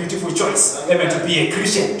was a beautiful choice. Amen. To be a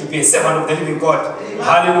Christian, to be a servant of the living God.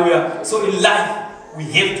 Hallelujah. So in life, we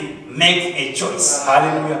have to make a choice.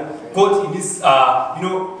 Hallelujah. God in his,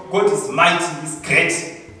 God is mighty, he's great,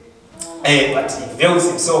 but he veils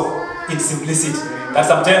himself in simplicity. That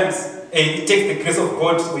sometimes it takes the grace of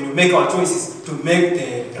God when you make our choices to make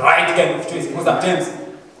the right kind of choice, because sometimes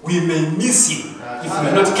we may miss him if we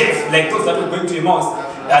are not careful. Like those that were going to Emmaus,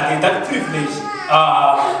 they had that privilege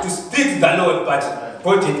to speak to the Lord, but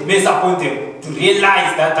God had mercy upon them to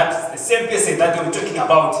realize that that's the same person that they were talking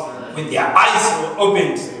about when their eyes were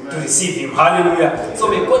opened to receive him. Hallelujah. So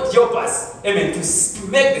may God help us, amen, to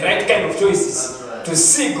make the right kind of choices, to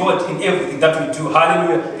see God in everything that we do.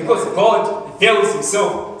 Hallelujah. Because God veils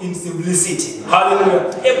himself in simplicity.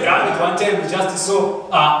 Hallelujah. Abraham at one time we just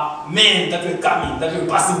saw men that were coming, that were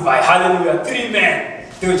passing by. Hallelujah. 3 men.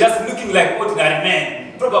 They were just looking like ordinary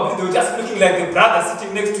men. Probably they were just looking like the brother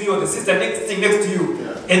sitting next to you or the sister sitting next to you.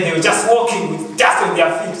 And they were just walking with dust on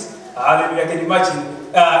their feet. Hallelujah. I can imagine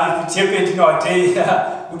if it happened in our day,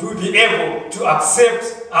 would we be able to accept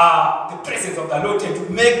the presence of the Lord and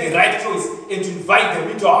to make the right choice and to invite them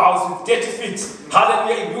into our house with 30 feet.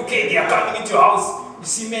 Hallelujah. In UK, they are coming into your house. You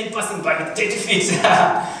see men passing by with 30 feet.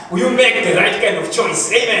 Will you make the right kind of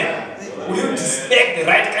choice? Amen. Will you make the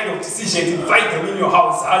right kind of decision to invite them in your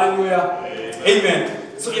house? Hallelujah.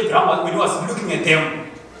 Amen. So Abraham, when he was looking at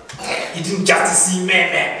them, he didn't just see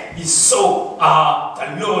men. He saw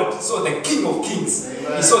the Lord. He saw the King of Kings.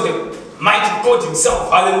 He saw the mighty God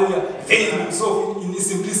himself. Hallelujah. Veiling himself in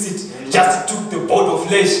his simplicity. He just took the body of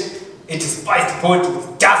flesh and despised the body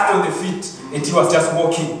with dust on the feet. And he was just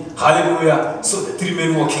walking. Hallelujah. So the 3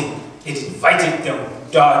 men walking. It invited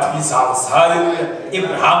them to his house. Hallelujah.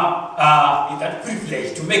 Abraham had that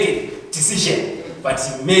privilege to make a decision. But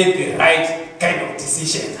he made the right kind of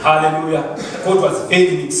decision. Hallelujah. God was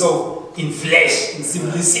veiling himself in flesh, in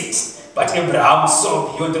simplicity. But Abraham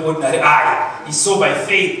saw beyond the ordinary eye. He saw by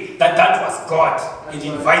faith that that was God. It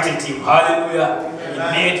invited him. Hallelujah. He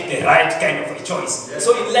made the right kind of a choice.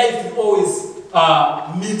 So in life, we always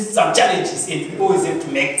meet some challenges and we always have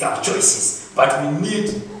to make some choices. But we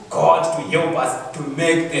need God to help us to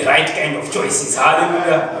make the right kind of choices.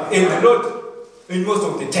 Hallelujah. And the Lord, in most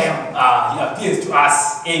of the time, He appears to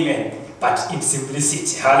us. Amen. But in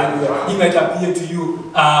simplicity. Hallelujah. He might appear to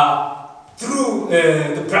you through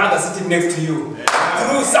the brother sitting next to you,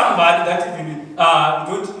 through somebody that even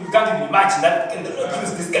you can't even imagine that. Can the Lord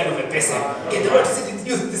use this kind of a person? Can the Lord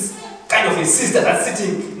use this kind of a sister that's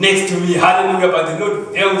sitting next to me? Hallelujah. But the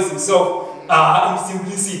Lord veils himself in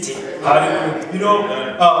simplicity. Hallelujah. You know,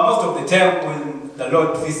 most of the time when the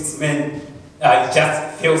Lord visits men, he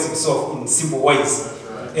just veils himself in simple ways.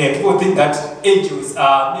 People think that angels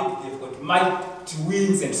maybe they've got mighty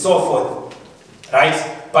wings and so forth,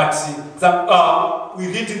 right? But we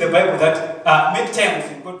read in the Bible that many times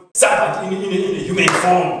we've got somebody in a human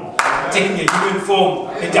form, taking a human form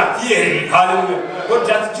and appearing. Hallelujah. God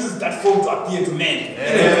just used that form to appear to men in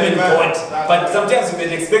a human body. But sometimes we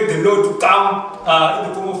may expect the Lord to come in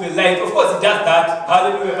the form of a light. Of course, He does that.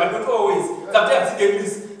 Hallelujah. But not always. Sometimes He can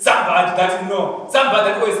use somebody that you know, somebody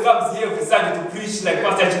that always comes here every Sunday to preach, like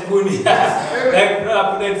Pastor Chikuni, like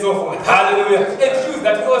Brother Puna and so forth. Hallelujah. And use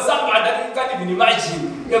that, somebody that you can't even imagine,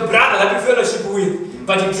 a brother that you fellowship with,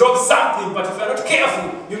 but he drops something. But if you're not careful,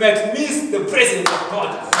 you might miss the presence of God.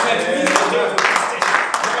 You might miss the day of visitation.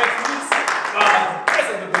 You might miss the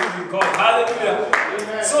presence of the living God.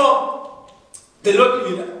 Hallelujah. So the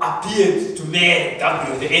Lord even appeared to Mary.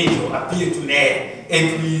 Gabriel, the angel, appeared to Mary,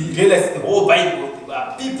 and we realized the whole Bible.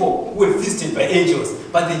 People who were visited by angels,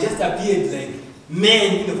 but they just appeared like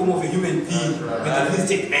men in the form of a human being with a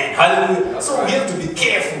visited man. Hallelujah. So we have to be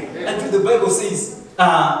careful. And the Bible says,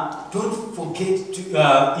 don't forget to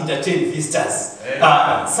entertain visitors.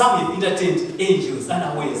 Some have entertained angels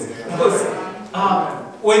unawares. Because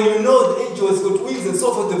when you know the angels got wings and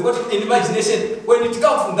so forth, they've got an imagination. When it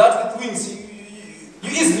comes from that with wings, you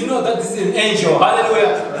easily know that this is an angel.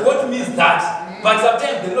 Hallelujah. You won't miss that. But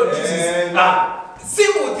sometimes the Lord uses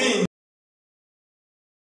simple things.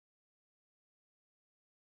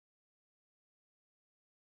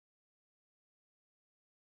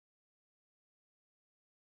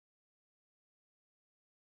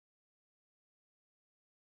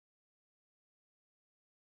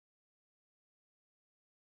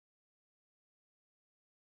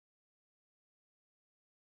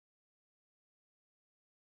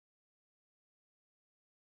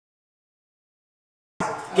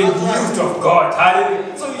 Can be used of God.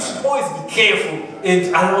 Hallelujah. So you should always be careful and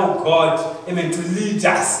allow God, amen, to lead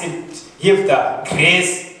us and have the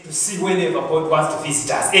grace to see whenever God wants to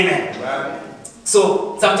visit us. Amen.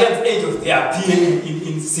 So sometimes angels, they appear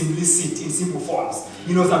in simplicity, in simple forms.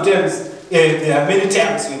 You know, sometimes there are many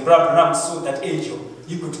times when Abraham saw that angel,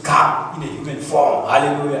 he could come in a human form.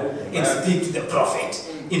 Hallelujah. And speak to the prophet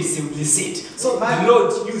in simplicity. So the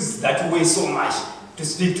Lord used that way so much to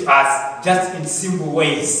speak to us just in simple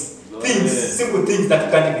ways. Simple things that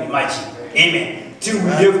you can't even imagine. Amen. Till we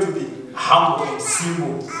have to be humble and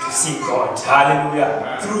simple to see God.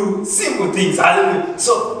 Hallelujah. Through simple things. Hallelujah.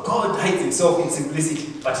 So God hides himself in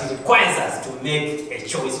simplicity, but he requires us to make a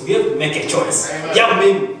choice. We have to make a choice. Young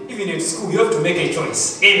men, even in school, you have to make a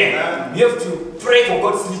choice. Amen. You have to pray for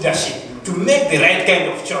God's leadership to make the right kind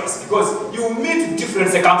of choice, because you will meet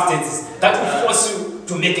different circumstances that will force you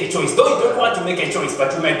to make a choice. Though you don't want to make a choice,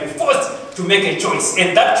 but you might be forced to make a choice.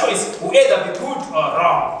 And that choice will either be good or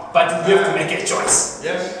wrong, but you have to make a choice.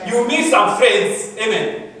 Yes. You meet some friends,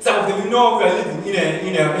 amen. Some of them, you know, we are living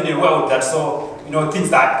in a world that so, you know, things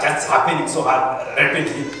that are just happening so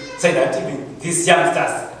rapidly. Say that even these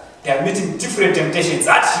youngsters, they are meeting different temptations,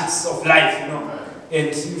 hardships of life, you know. And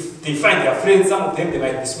if they find their friends, some of them, they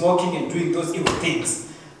might be smoking and doing those evil things.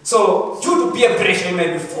 So, due to peer pressure, you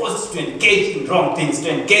may be forced to engage in wrong things, to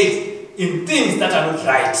engage in things that are not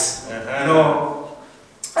right. You know,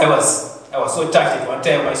 I was so touched one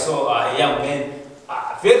time. I saw a young man,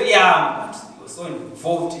 very young, but he was so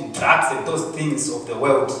involved in drugs and those things of the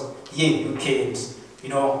world here in UK. And,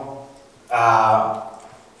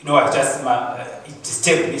 I just it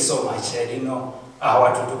disturbed me so much. I didn't know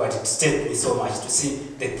what to do, but it disturbed me so much to see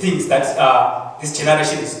the things that this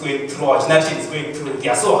generation is going through, our generation is going through. They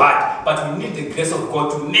are so hard, but we need the grace of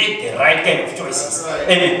God to make the right kind of choices.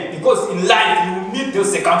 Amen. Because in life, you will meet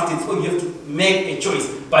those circumstances where you have to make a choice,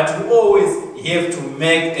 but you always have to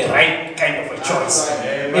make the right kind of a choice.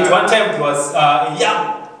 At one time, there was a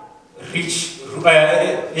young, rich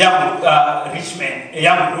rich man, a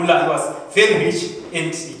young ruler. He was very rich,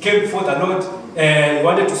 and he came before the Lord. He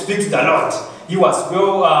wanted to speak to the Lord. He was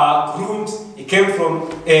well groomed. He came from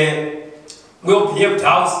a well-behaved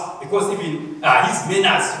house, because even his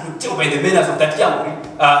manners, you could tell by the manners of that young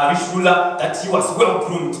rich ruler that he was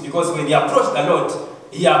well-groomed, because when he approached the Lord,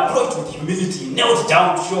 he approached with humility. He knelt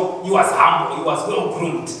down to show he was humble, he was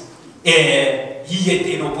well-groomed. He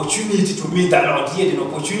had an opportunity to meet the Lord. He had an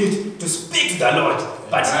opportunity to speak to the Lord,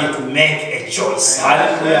 but he had to make a choice.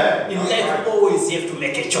 Hallelujah. In life, always you have to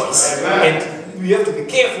make a choice. And we have to be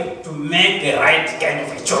careful to make the right kind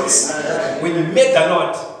of a choice. When you met the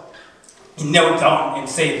Lord, he knelt down and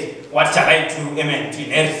said, "What shall I do, amen, to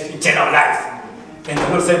inherit eternal life?" And the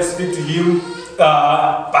Lord said to speak to him,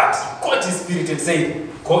 but he caught his spirit and said,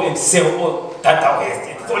 "Go and sell all that thou hast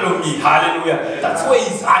and follow me." Hallelujah. That's where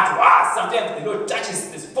his heart was. Sometimes the Lord touches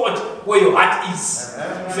the spot where your heart is.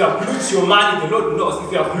 If you are glued to your money, the Lord knows.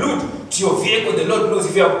 If you are glued to your vehicle, the Lord knows.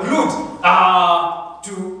 If you are glued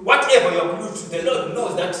to whatever you are glued to, the Lord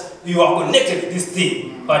knows that you are connected to this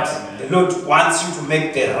thing. But the Lord wants you to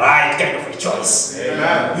make the right kind of a choice.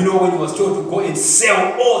 Amen. You know, when he was told to go and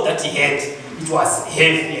sell all that he had, it was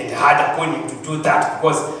heavy and hard upon him to do that,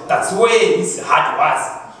 because that's where his heart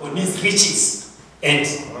was, on his riches. And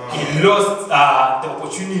he lost the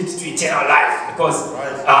opportunity to eternal life, because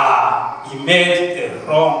he made the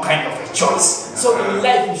wrong kind of a choice. So in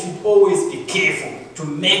life, we should always be careful to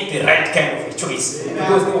make the right kind of a choice,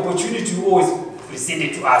 because the opportunity will always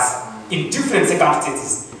presented to us in different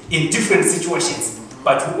circumstances, in different situations,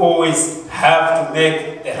 but we always have to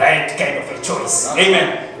make the right kind of a choice.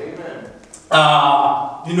 Amen.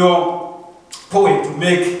 You know, Paul had to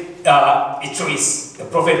make a choice. The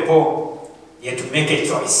prophet Paul, he had to make a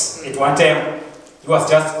choice. At one time, he was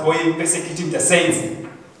just going persecuting the saints.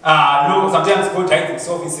 No, sometimes God hides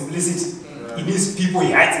himself in simplicity. In his people,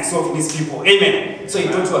 he hides himself in his people. Amen. So he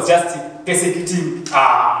thought he was just persecuting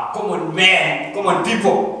common men, common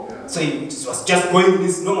people. So he was just going in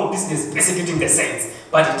his normal business, persecuting the saints.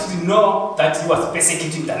 But he didn't know that he was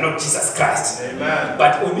persecuting the Lord Jesus Christ. Amen.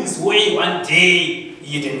 But on his way, one day,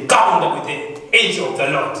 he had encountered with the angel of the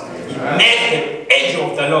Lord. He met the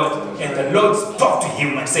angel of the Lord, and the Lord spoke to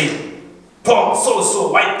him and said, "Paul,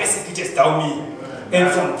 so, why persecutest thou me?"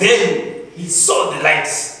 And from then, he saw the light,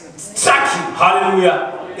 struck him.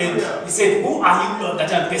 Hallelujah. And he said, "Who are you, Lord,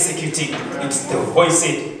 that I'm persecuting?" And the voice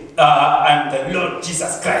said, "I'm the Lord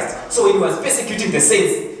Jesus Christ." So when he was persecuting the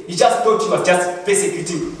saints, he just thought he was just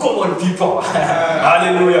persecuting common people.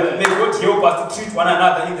 Hallelujah. May God help us to treat one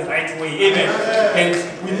another in the right way. Amen. And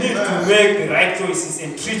we need to make the right choices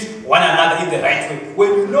and treat one another in the right way. When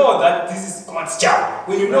you know that this is God's child,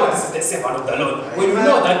 when you know this is the servant of the Lord, when you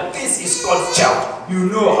know that this is God's child, you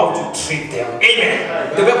know how to treat them.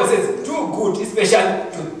 Amen. The Bible says, "Do good,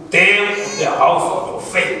 especially to them of the house of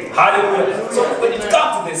faith." Hallelujah. So when it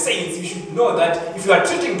comes to the saints, you should know that if you are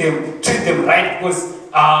treating them, treat them right, because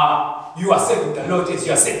you are serving the Lord as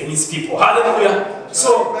you are serving his people. Hallelujah.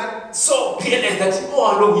 So realize that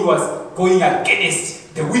all along he was going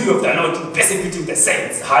against the will of the Lord in persecuting the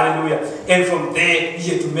saints. Hallelujah. And from there, he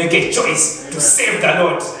had to make a choice to serve the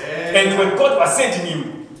Lord. And when God was sending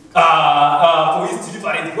him for his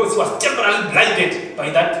deliverance, because he was temporarily blinded by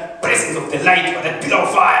that presence of the light, by that pillar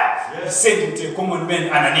of fire, he sent him to a common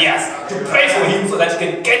man, Ananias, to pray for him so that he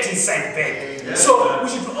can get his sight back. So we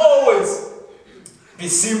should always be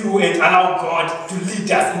simple and allow God to lead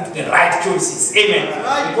us into the right choices. Amen.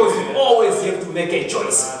 Because we always have to make a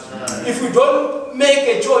choice. If we don't make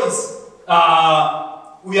a choice,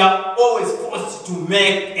 we are always forced to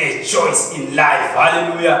make a choice in life.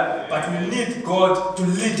 Hallelujah. But we need God to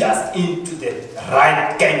lead us into the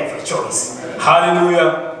right kind of a choice.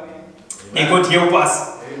 Hallelujah. May God help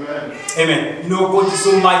us. Amen. Amen. You know, God is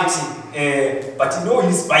so mighty, but you know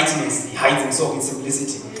his mightiness, he hides himself in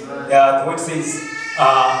simplicity. The word says,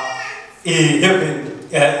 heaven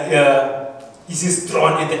is his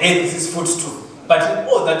throne and the earth is his footstool. But in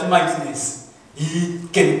all that mightiness, he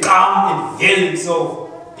can come and veil himself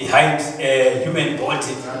behind a human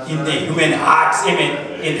body, in the human heart,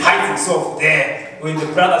 amen, and hide himself there. When the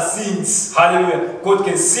brother sings, hallelujah, God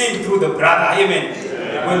can sing through the brother, amen.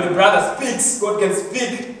 When the brother speaks, God can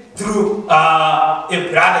speak through a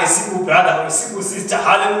brother, a single brother or a single sister,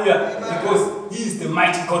 hallelujah, because he is the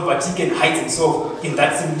mighty God, but he can hide himself in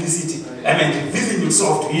that simplicity, amen, revealing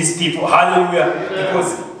himself to his people, hallelujah,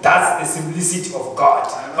 because that's the simplicity of God.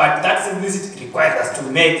 But that simplicity requires us to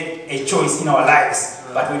make a choice in our lives.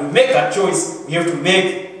 But when we make that choice, we have to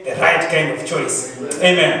make the right kind of choice.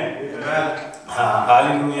 Amen.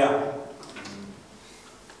 Hallelujah.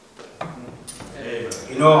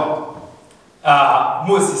 You know,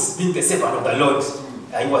 Moses being the servant of the Lord,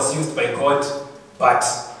 he was used by God, but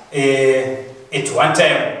at one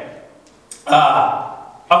time,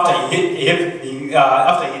 after he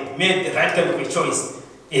had made the right kind of a choice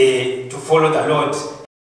to follow the Lord,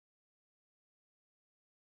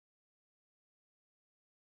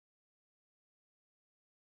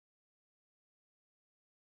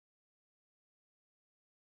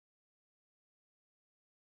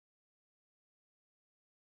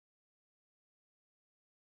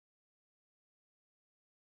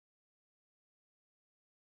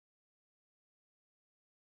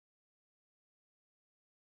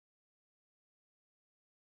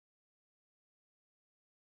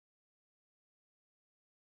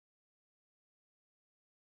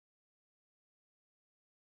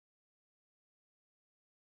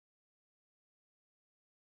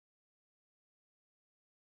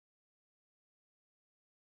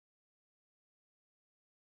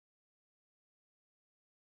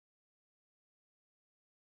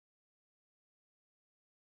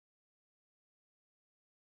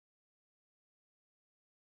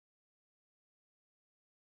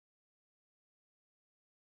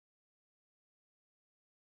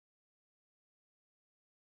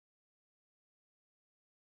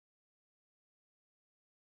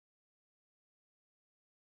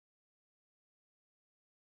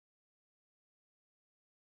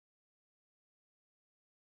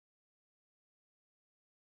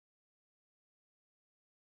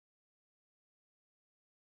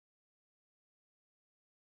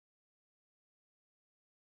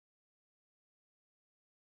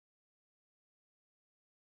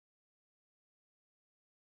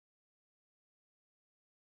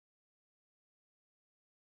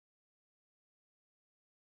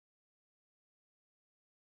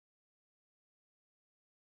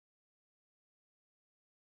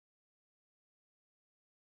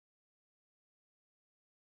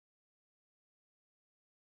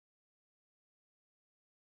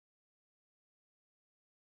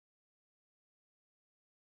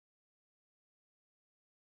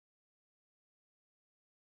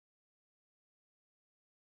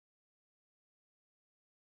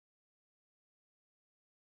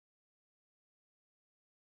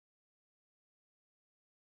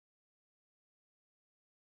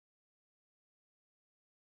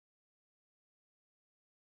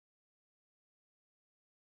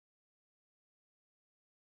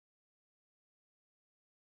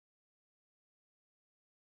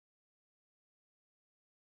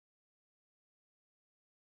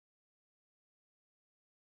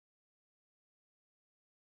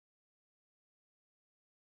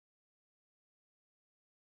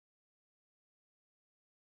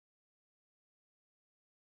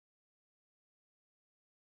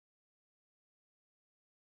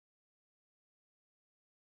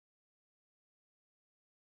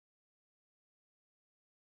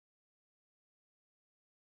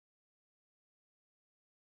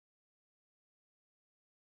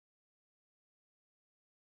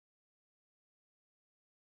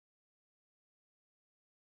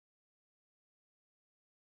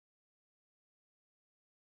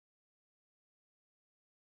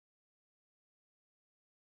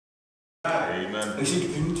 Amen. we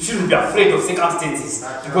shouldn't be afraid of circumstances,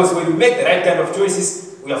 because when we make the right kind of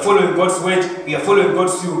choices, we are following God's word, we are following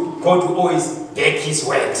God's will. God will always back His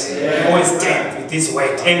word. He always stand with His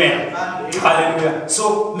word. Amen. Hallelujah.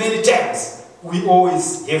 So many times we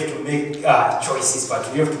always have to make choices, but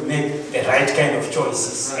we have to make the right kind of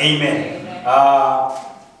choices. Amen.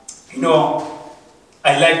 You know,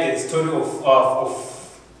 I like the story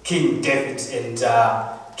of King David and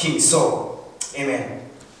King Saul. Amen.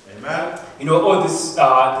 Amen. You know, all these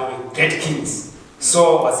the great kings.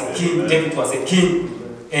 Saul was a king, David was a king,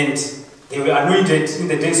 and they were anointed in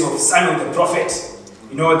the days of Samuel the prophet.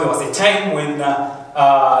 You know, there was a time when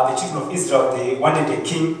the children of Israel, they wanted a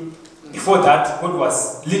king. Before that, God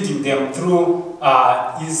was leading them through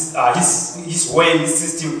his way, His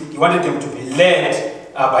system. He wanted them to be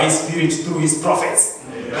led by His Spirit through His prophets.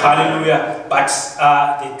 Amen. Hallelujah. But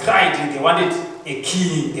they cried and they wanted a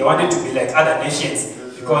king. They wanted to be like other nations,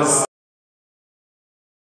 because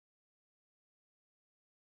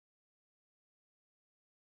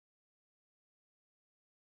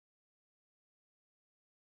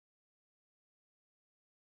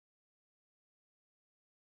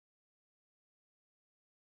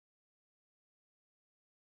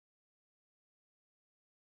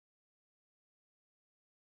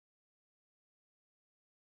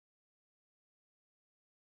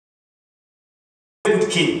good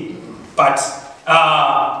king. But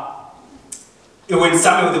when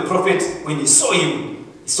Samuel the prophet, when he saw him,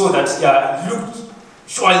 he saw that he looked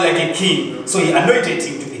surely like a king. So he anointed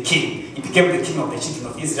him to be king. He became the king of the children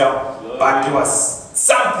of Israel. But there was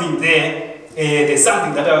something there. There's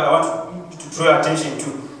something that I want to draw your attention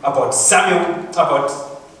to about Samuel, about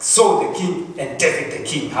Saul the king and David the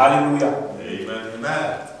king. Hallelujah. Amen.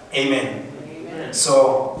 Amen. Amen. Amen.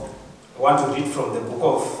 So I want to read from the book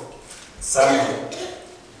of Samuel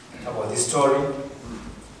about this story.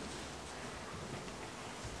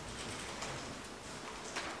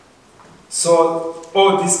 So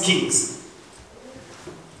all these kings,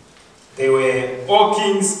 they were all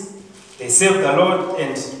kings. They served the Lord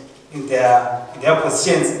and in their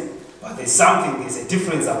positions, but there's a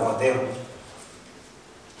difference about them.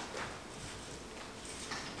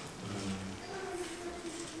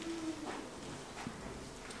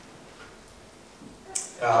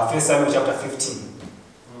 First Samuel chapter 15.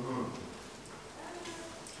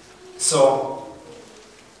 So,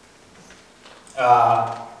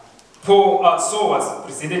 Saul was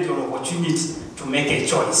presented an opportunity to make a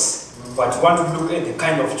choice. But you want to look at the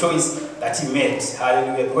kind of choice that he made.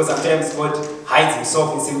 Hallelujah. Because sometimes God hides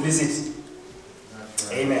himself in simplicity.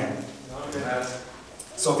 Right. Amen. Amen.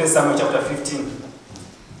 So, First Samuel chapter 15.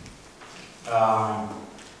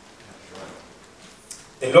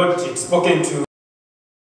 The Lord had spoken to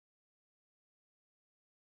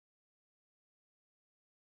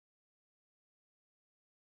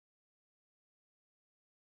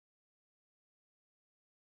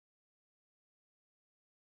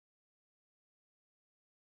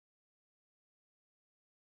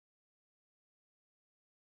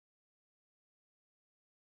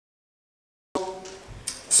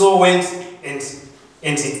Saul went and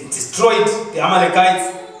he destroyed the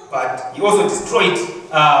Amalekites, but he also destroyed,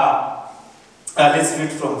 let's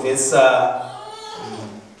read from verse,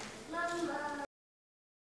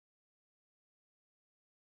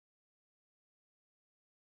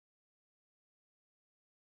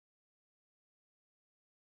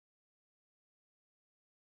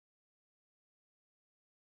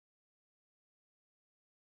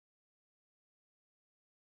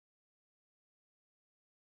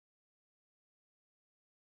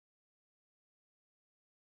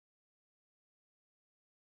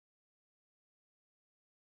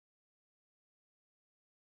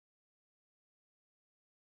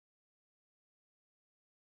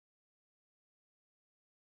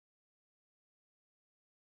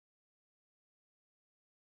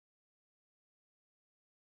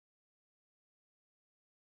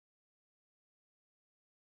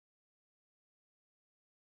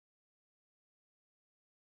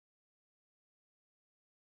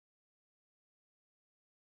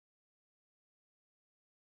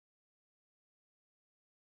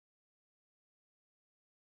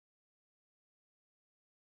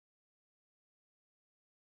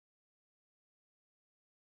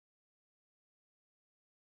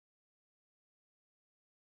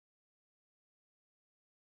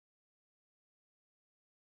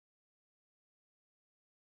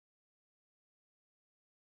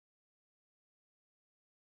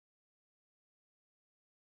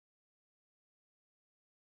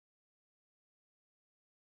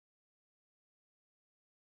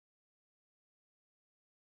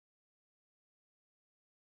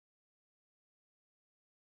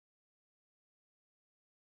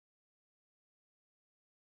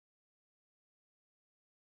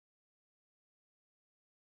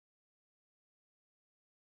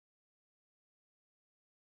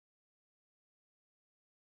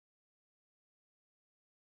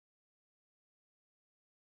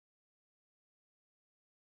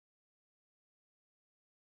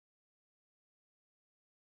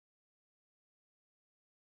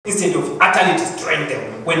 instead of utterly destroying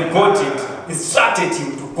them, when God had instructed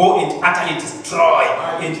him to go and utterly destroy,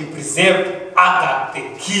 and he preserved Agag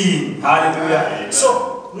the king. Hallelujah.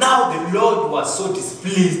 So now the Lord was so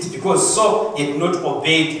displeased because Saul had not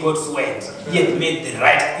obeyed God's word. He had made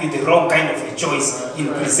the wrong kind of a choice in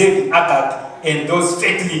preserving Agag and those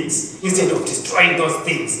fatlings instead of destroying those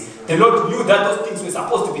things. The Lord knew that those things were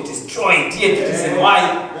supposed to be destroyed. He had the reason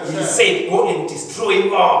why he said, go and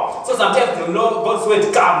destroy all. So sometimes the Lord, God's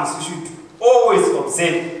word comes, we should always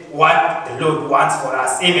observe what the Lord wants for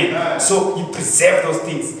us. Amen. So he preserved those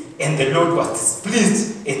things. And the Lord was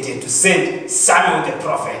displeased and had to send Samuel the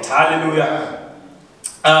prophet. Hallelujah.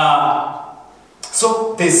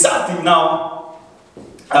 So there's something now.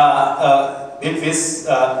 Then verse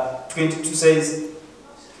 22 says,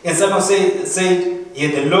 and Samuel said,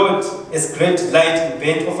 yeah, the Lord has great delight in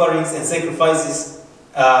burnt offerings and sacrifices,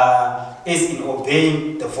 is in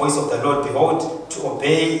obeying the voice of the Lord. Behold, to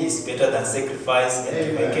obey is better than sacrifice, and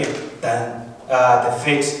to make it than the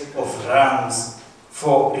fat of rams.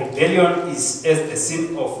 For rebellion is as the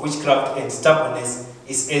sin of witchcraft, and stubbornness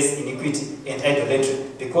is as iniquity and idolatry.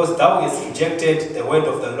 Because thou hast rejected the word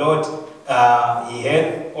of the Lord, he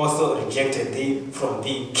had also rejected thee from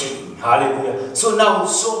being king. Hallelujah. So now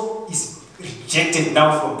Saul is rejected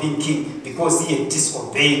now from being king because he had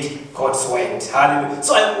disobeyed God's word. Hallelujah.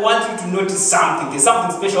 So I want you to notice something. There's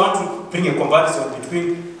something special. I want to bring a comparison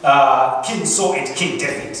between King Saul and King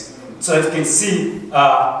David, so that you can see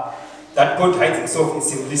that God hides himself in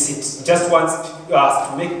simplicity. He just wants us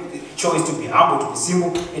to make the choice to be humble, to be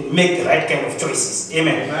simple, and make the right kind of choices.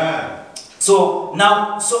 Amen. Amen. So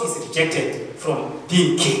now Saul is rejected from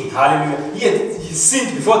being king. Hallelujah. He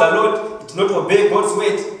sinned before the Lord, he did not obey God's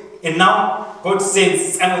word, and now God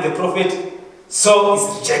sends Samuel the prophet. Saul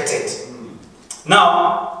is rejected.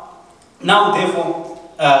 Now therefore,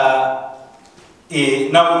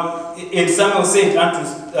 and Samuel said unto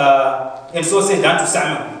and Saul said unto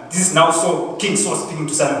Samuel, this is now Saul, King Saul speaking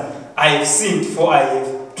to Samuel, I have sinned, for I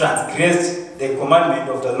have transgressed the commandment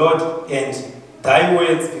of the Lord and thy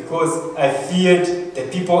words, because I feared the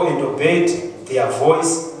people and obeyed their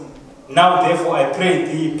voice. Now therefore I pray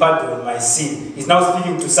thee, pardon my sin. He's now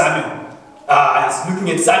speaking to Samuel. He's looking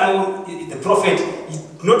at Samuel, the prophet. He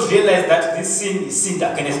did not realize that this sin is sinned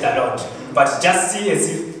against the Lord, but just see as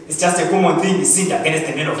if it's just a common thing. He sinned against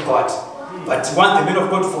the men of God. But he wants the men of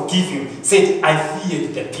God to forgive him. Said, I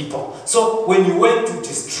feared the people. So when he went to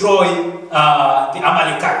destroy the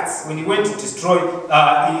Amalekites, when he went to destroy,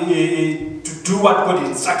 to do what God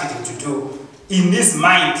instructed him to do, in his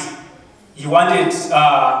mind, he wanted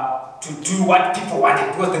to do what people wanted,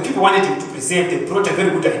 because the people wanted him to preserve. They brought a very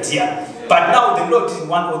good idea. But now the Lord didn't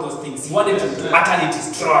want all those things. He wanted him to utterly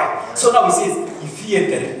destroy. So now he says he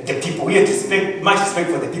feared the people. He had much respect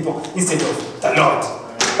for the people instead of the Lord.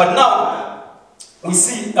 But now we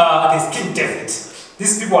see there's King David.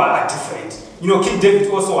 These people are different. You know, King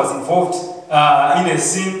David also was involved in a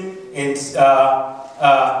sin, and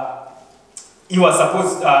he was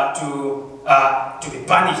supposed to be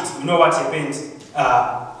punished. You know what happened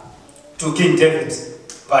to King David,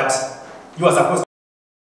 but he was supposed to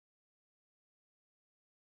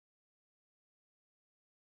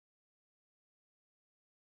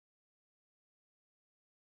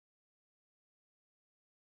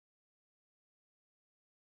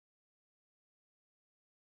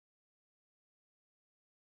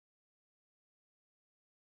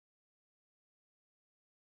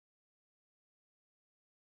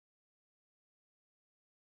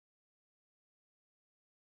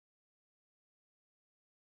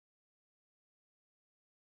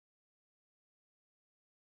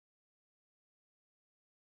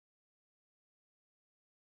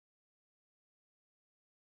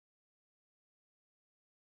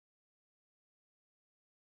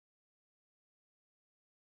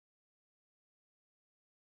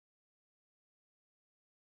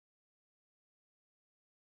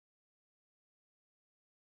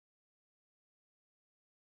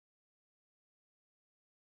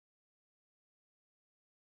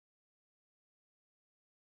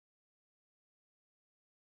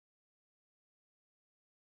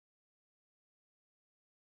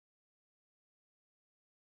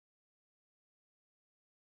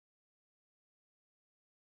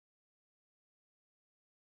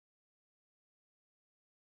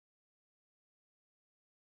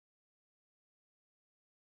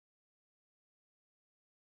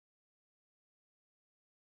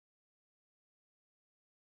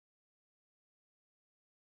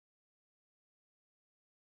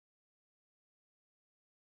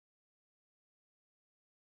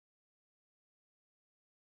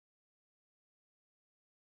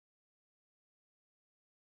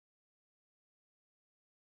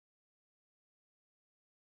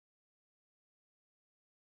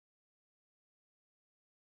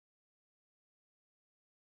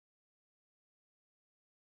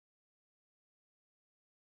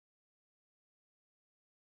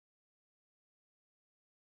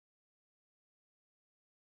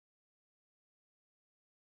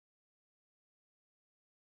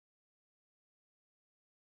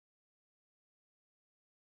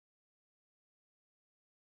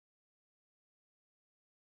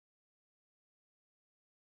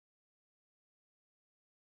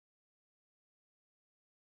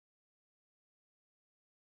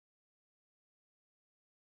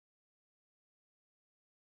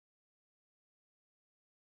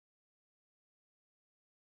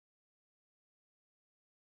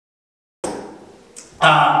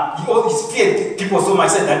he feared people so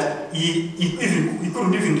much that he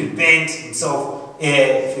couldn't even repent himself.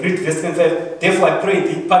 If you read verse 25, therefore I pray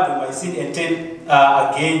thee, pardon my sin, and turn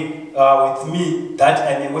again with me that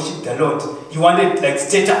I may worship the Lord. He wanted like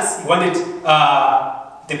status. He wanted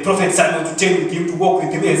the prophet Samuel to tell him to walk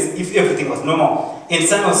with him as if everything was normal. And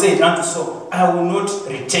Samuel said unto Saul, I will not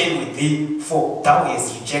return with thee, for thou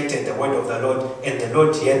hast rejected the word of the Lord, and the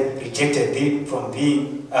Lord hath rejected thee from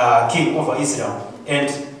being king over Israel. And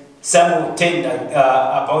Samuel turned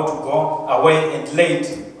about to go away and laid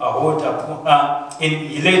hold upon,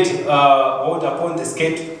 hold upon the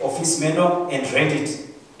skirt of his mantle and rent it.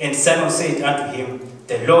 And Samuel said unto him,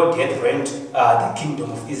 the Lord hath rent the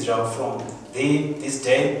kingdom of Israel from thee this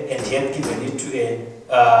day, and he hath given it to a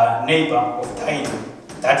neighbor of thine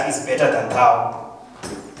that is better than thou.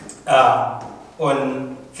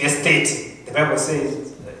 On verse 30, the Bible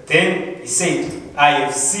says, then he said, I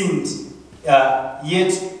have sinned,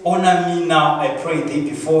 yet honor me now, I pray thee,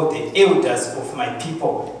 before the elders of my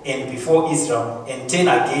people and before Israel, and turn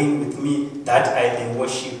again with me that I may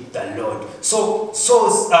worship the Lord. So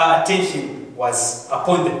Saul's attention was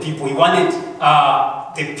upon the people. He wanted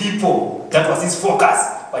the people, that was his focus,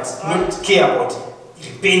 but not care about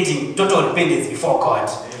repenting, total repentance before God.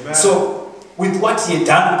 Amen. So with what he had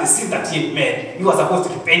done, with the sin that he had made, he was supposed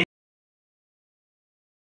to repent.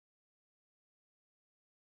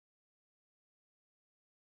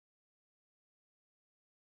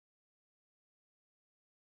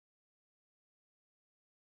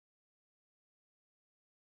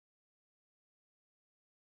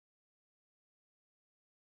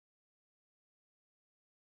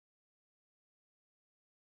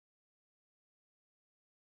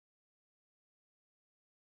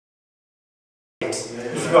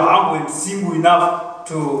 If you are humble and single enough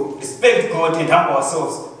to respect God and humble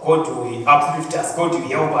ourselves, God will uplift us, God will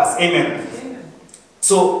help us. Amen.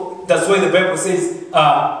 So that's why the Bible says,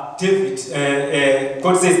 David,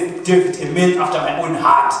 God says, David, a man after my own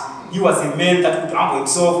heart. He was a man that could humble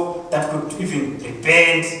himself, that could even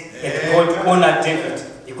repent, and God honored David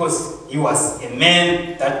because he was a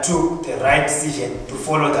man that took the right decision to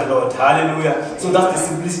follow the Lord. Hallelujah. So that's the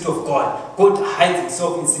simplicity of God. God hides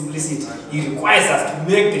himself in simplicity. He requires us to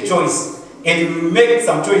make the choice. And if we make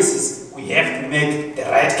some choices, we have to make the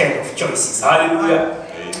right kind of choices. Hallelujah.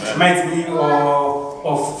 Amen. It reminds me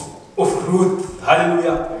of Ruth.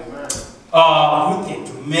 Hallelujah. Ruth had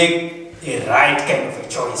to make a right kind of a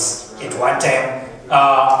choice at one time.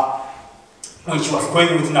 When she was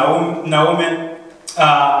going with Naomi,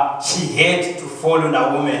 she had to follow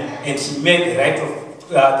Naomi, and she made the right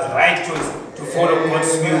choice to follow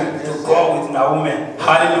God's will, to go with Naomi.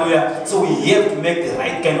 Hallelujah. So we have to make the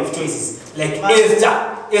right kind of choices. Like Esther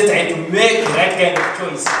had to make the right kind of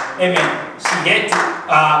choice. Amen. She had to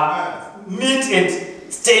meet and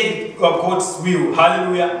stay with God's will.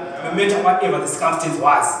 Hallelujah. No matter whatever the circumstance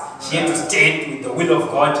was, she had to stand with the will of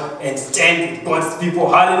God and stand with God's people.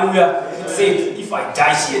 Hallelujah. It said, if I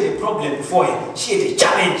die, she had a problem before her. She had a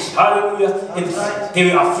challenge. Hallelujah. And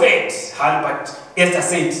they were afraid. But Esther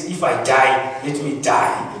said, if I die, let me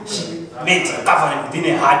die. She made a covenant within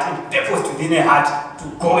her heart and purposed within her heart to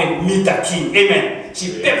go and meet the king. Amen.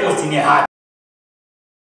 She purposed in her heart.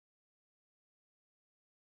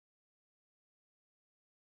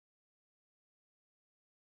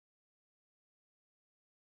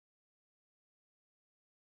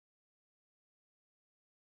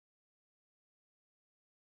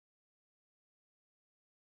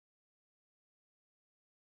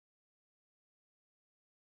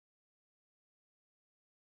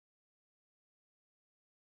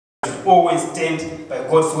 Always stand by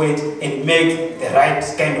God's word and make the right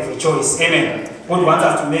kind of a choice. Amen. God wants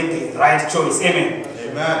us to make the right choice. Amen.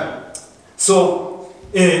 Amen. So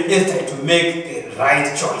Esther had to make the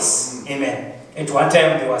right choice. Amen. At one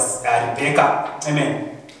time there was Rebecca.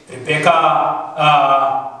 Amen. Rebecca,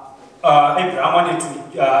 Abraham wanted to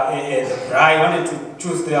the bride wanted to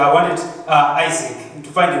choose Isaac, to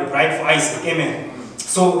find a bride for Isaac. Amen.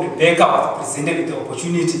 So Rebecca was presented with the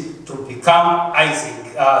opportunity to become Isaac's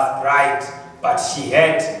bride, but she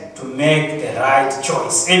had to make the right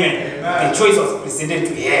choice. Amen. Amen. The choice was presented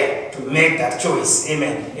to her to make that choice.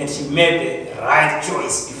 Amen. And she made the right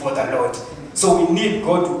choice before the Lord. So we need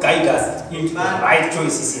God to guide us into the right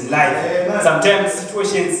choices in life. Amen. Sometimes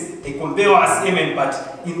situations, they compel us. Amen. But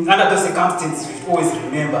under those circumstances, you should always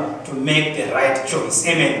remember to make the right choice.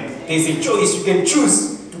 Amen. There is a choice. You can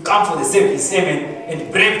choose to come for the service. Amen.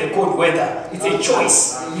 And brave the cold weather. It's a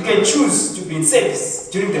choice. You can choose to be in service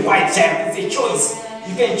during the quiet time. It's a choice.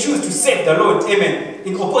 You can choose to serve the Lord. Amen.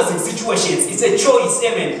 In opposing situations, it's a choice.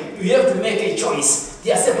 Amen. You have to make a choice.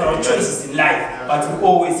 There are several choices in life, but we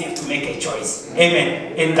always have to make a choice.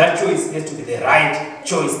 Amen. And that choice has to be the right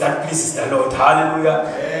choice that pleases the Lord. Hallelujah.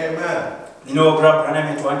 Amen. You know, Brother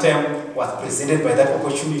Branham at one time was presented by that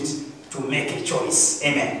opportunity to make a choice.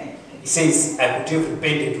 Amen. He says, I could have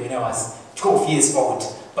repented when I was 12 years old.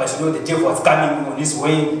 But you know, the devil was coming on his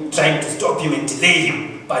way, trying to stop him and delay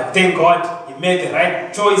him. But thank God, he made the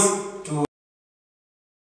right choice to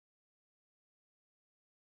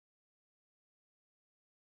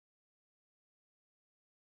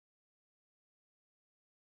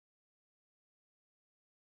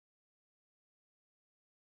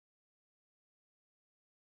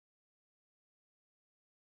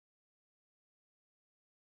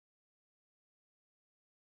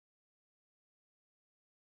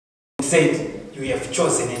said, you have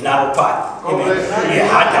chosen a narrow path. Amen. A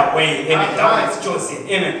harder way. Amen. That was chosen.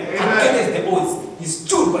 Amen. And against the odds, he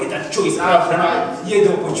stood by that choice. He had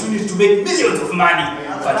the opportunity to make millions of money.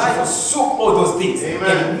 But he forsook all those things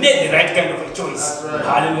and made the right kind of a choice.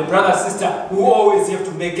 Hallelujah. Brother, sister, we always have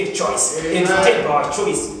to make a choice and stand by our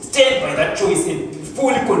choice. Stand by that choice and be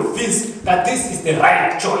fully convinced that this is the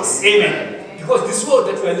right choice. Amen. Because this world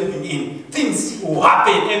that we are living in, things will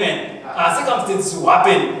happen. Amen. Circumstances will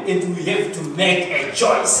happen and we have to make a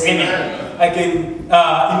choice. Amen. I can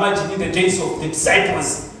imagine in the days of the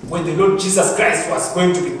disciples when the Lord Jesus Christ was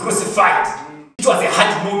going to be crucified. It was a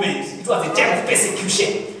hard moment. It was a time of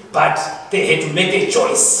persecution. But they had to make a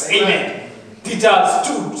choice. Amen. Peter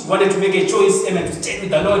stood. He wanted to make a choice. Amen. To stay with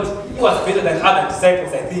the Lord. He was better than other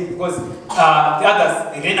disciples, I think, because the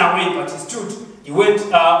others, they ran away, but he stood. He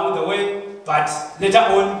went all the way. But later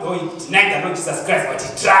on, though he denied the Lord Jesus Christ, but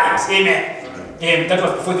he tried. Amen. That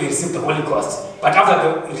was before they received the Holy Ghost. But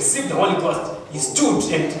after they received the Holy Ghost, he stood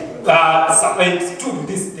and stood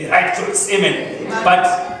with the right choice. Amen.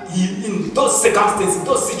 But in those circumstances,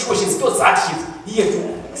 those situations, those hardships, he had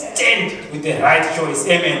to stand with the right choice.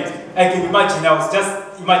 Amen. I can imagine, I was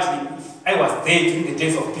just imagining if I was there during the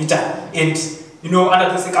days of Peter and, you know, under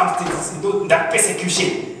those circumstances, in that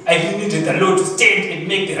persecution, I really needed the Lord to stand and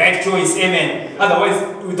make the right choice. Amen.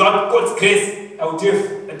 Otherwise, without God's grace, I would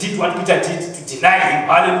have did what Peter did to deny him.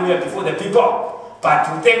 Hallelujah. Before the people.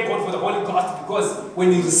 But we thank God for the Holy Ghost because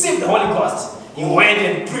when he received the Holy Ghost, he went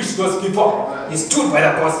and preached those people. He stood by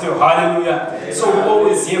the gospel. Hallelujah. Amen. So we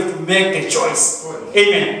always have to make the choice.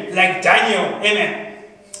 Amen. Like Daniel. Amen.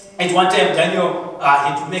 At one time, Daniel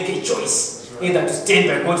had to make a choice. Either to stand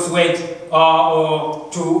by God's word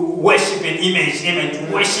or to worship an image, amen,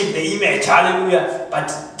 to worship the image, hallelujah.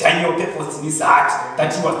 But Daniel purposed in his heart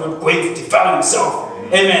that he was not going to defile himself,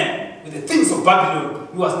 amen, with the things of Babylon.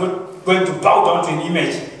 He was not going to bow down to an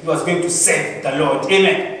image. He was going to serve the Lord,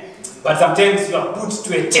 amen. But sometimes you are put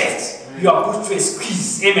to a test, you are put to a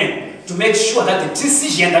squeeze, amen, to make sure that the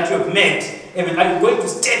decision that you have made, amen, are you going to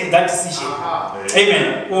stand with that decision,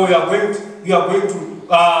 amen, or you are going to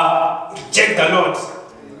reject the Lord.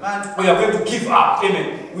 We are going to give up.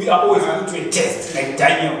 Amen. We are always put to a test, like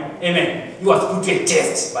Daniel. Amen. He was put to a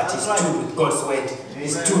test, but he stood with God's word. He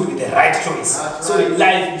stood with the right choice. So in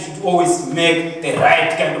life, you should always make the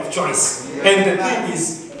right kind of choice. And the thing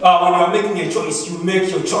is, when you are making a choice, you make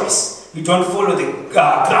your choice. You don't follow the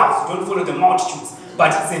crowds. You don't follow the multitudes. But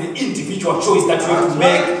it's an individual choice that you have to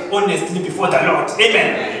make honestly before the Lord.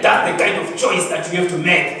 Amen. That's the kind of choice that you have to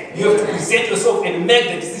make. You have to present yourself and make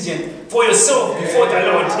the decision for yourself before the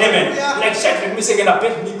Lord. Amen. Like Shadrach, Meshach, and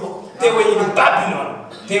Abednego, they were in Babylon.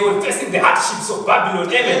 They were facing the hardships of Babylon.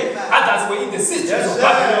 Amen. Others were in the cities of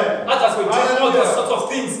Babylon. Others were doing all those sorts of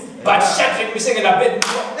things. But Shadrach, Meshach, and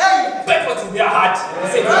Abednego, purpose in their heart. They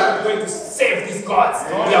said, we are going to save these gods.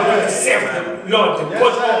 We are going to save the Lord, the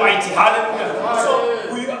God Almighty. Hallelujah. So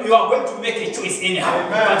you are going to make a choice anyhow.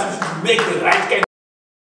 But you should make the right kind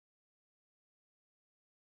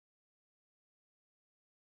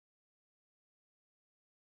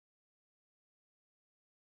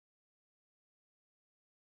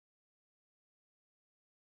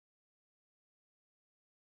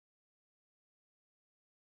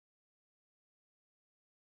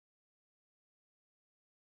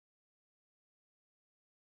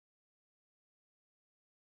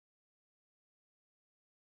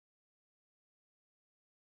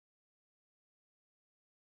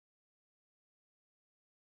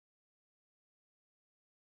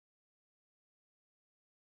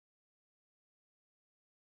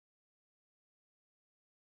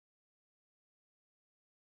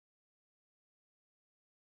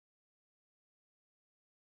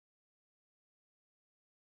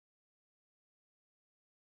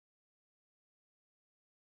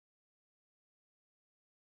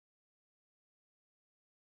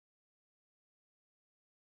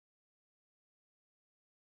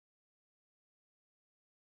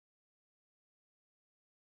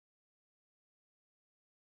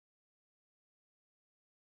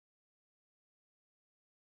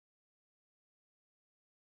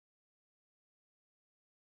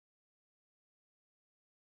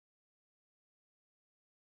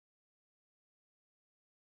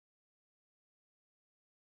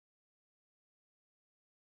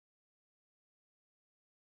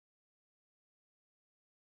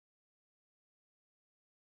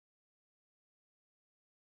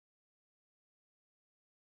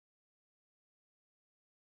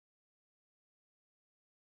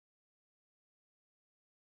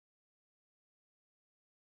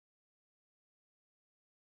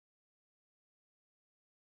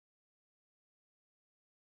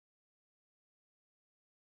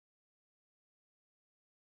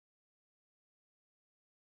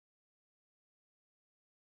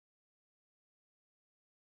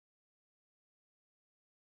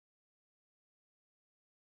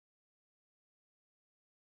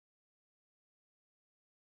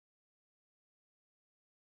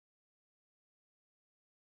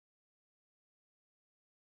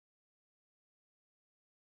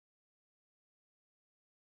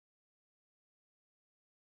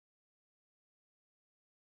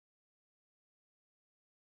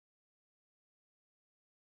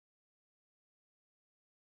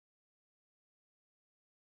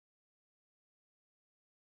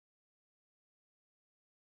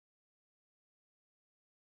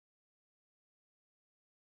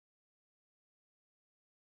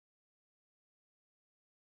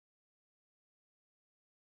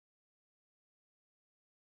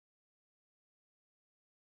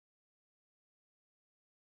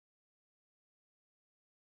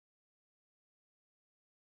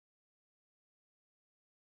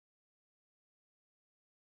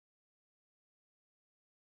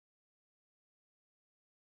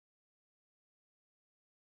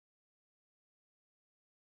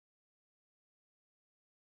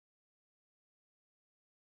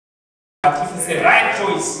But if it's the right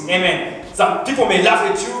choice, amen. Some people may laugh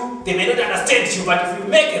at you, they may not understand you, but if you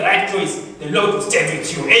make a right choice, the Lord will stand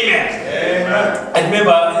with you. Amen. Amen. I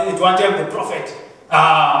remember at one time the prophet,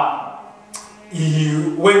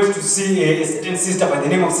 he went to see a certain sister by the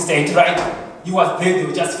name of Sister Etrite. He was there, they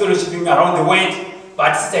were just fellowshipping around the word.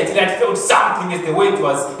 But Sister Etrite felt something as the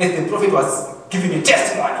prophet was giving a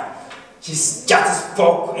testimony. She just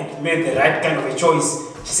spoke and made the right kind of a choice.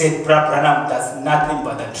 She said, Branham, that's nothing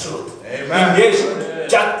but the truth. Amen. And there she could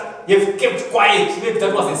just have kept quiet. Maybe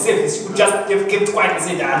that was a service. She could just have kept quiet and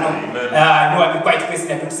said, no, I'm a quiet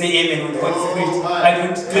person. I don't say amen with the Holy Spirit. I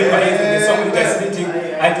don't clap my hands when the song leader is leading.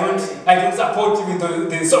 I don't support even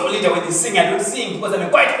the song leader when they sing. I don't sing because I'm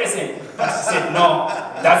a quiet person. But she said, no,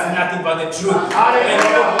 that's nothing but the truth. Amen.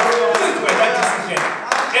 That decision.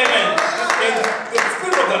 Amen. And the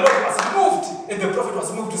Spirit of the Lord was moved, and the prophet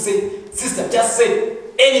was moved to say, sister, just say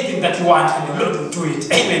anything that you want, and the Lord will do it.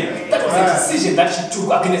 Amen. That was a decision that she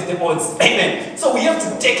took against the odds. Amen. So we have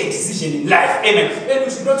to take a decision in life. Amen. And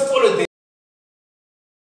we should not follow the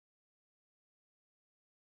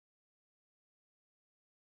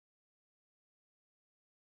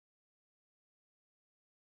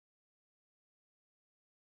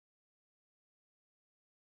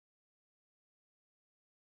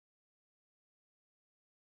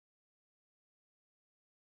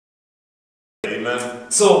Amen.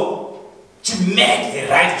 So she made the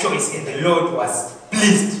right choice, and the Lord was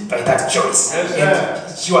pleased by that choice.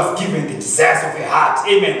 And she was given the desires of her heart.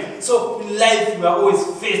 Amen. So in life, we are always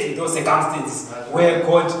faced with those circumstances where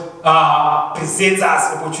God presents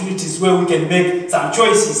us opportunities where we can make some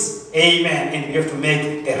choices. Amen. And we have to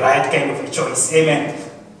make the right kind of a choice. Amen.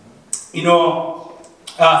 You know,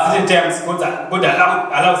 certain times God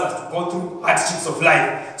allows us to go through hardships of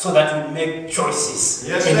life so that we make choices.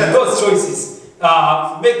 And those choices,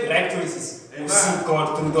 if we make the right choices, we see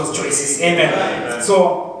God through those choices. Amen.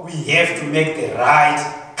 So we have to make the right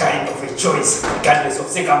kind of a choice regardless of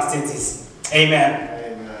circumstances.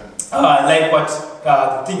 Amen. Like what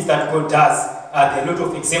the things that God does, there are a lot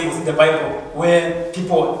of examples in the Bible where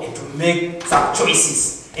people had to make some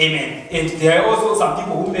choices. Amen. And there are also some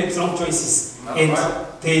people who made wrong choices, and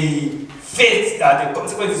they faced the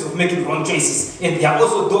consequences of making wrong choices. And there are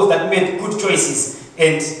also those that made good choices,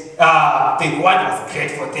 and the reward was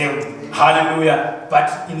great for them. Hallelujah.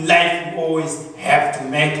 But in life, we always have to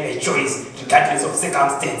make a choice regardless of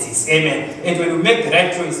circumstances. Amen. And when you make the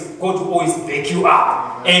right choice, God will always back you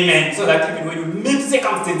up. Amen. So that even when you meet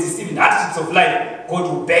circumstances, even hardships of life, God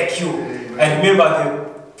will back you. I remember the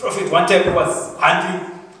prophet one time, he was hunting.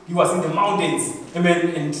 He was in the mountains.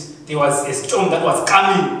 Amen. And there was a storm that was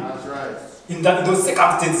coming. That's right. In those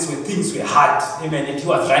circumstances when things were hard. Amen. And he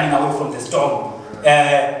was running away from the storm.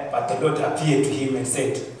 But the Lord appeared to him and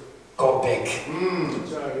said, go back.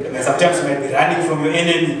 And sometimes you might be running from your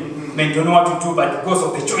enemy. You don't know what to do, but because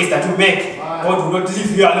of the choice that you make, God will not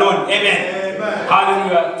leave you alone. Amen.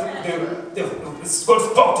 Hallelujah. God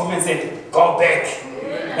spoke to him and said, go back.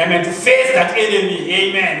 Amen. To face that enemy.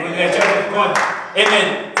 Amen. When you're a child of God.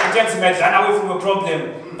 Amen. Sometimes you might run away from your problem,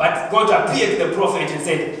 but God appeared to the prophet and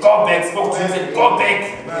said, go back. Spoke to him and said, go back.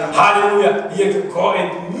 Hallelujah. He had to go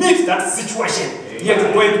and meet that situation. He had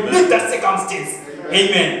to go and meet that circumstance.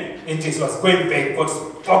 Amen. And as he was going back, God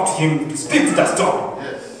spoke to him to speak to the storm.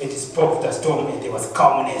 And he spoke to the storm, and there was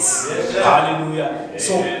calmness. Hallelujah.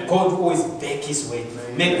 So God will always back his word.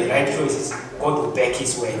 Make the right choices, God will back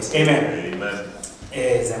his word. Amen.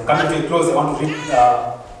 As I'm coming to a close, I want to read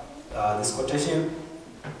this quotation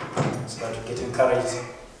so that you get encouraged.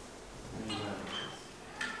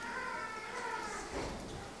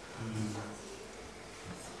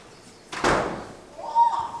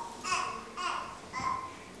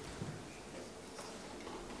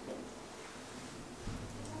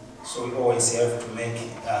 So we always have to make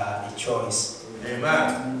a choice.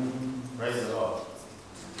 Amen. Praise the Lord.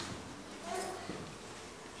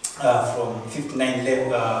 From 59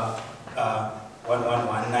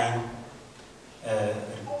 1119,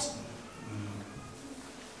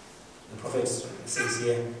 the prophet says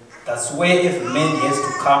here, that's where every man has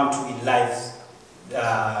to come to in life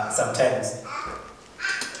sometimes,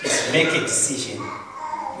 is make a decision.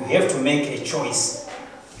 You have to make a choice.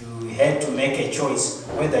 You had to make a choice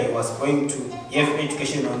whether you was going to have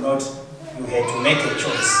education or not. You had to make a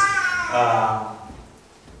choice.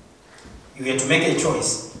 You had to make a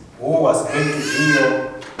choice. Who was going to be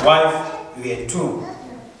your wife? You had to.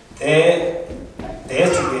 There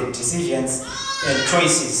has to be decisions and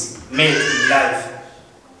choices made in life.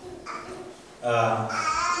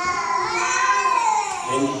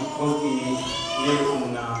 Then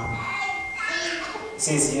it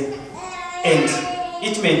says here, and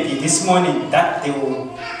it may be this morning that there will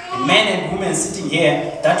be men and women sitting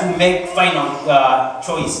here that will make final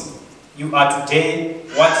choice. You are today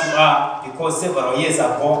what you are because several years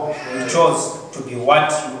ago you chose to be what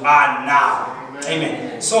you are now.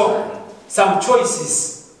 Amen. So some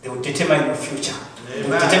choices, they will determine your future. They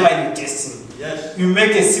will determine your destiny. Yes. You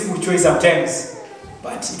make a simple choice sometimes,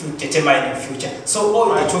 but it will determine your future. So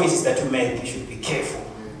all the choices that you make, you should be careful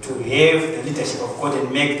to have the leadership of God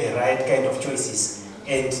and make the right kind of choices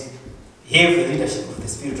and have the leadership of the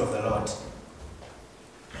Spirit of the Lord.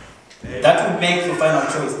 That will make your final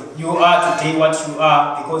choice. You are today what you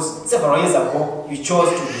are because several years ago you chose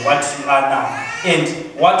to be what you are now. And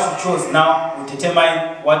what you chose now will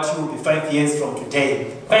determine what you will be 5 years from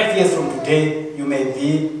today. 5 years from today, you may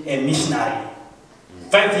be a missionary.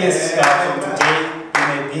 5 years from today, you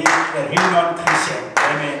may be a renowned Christian.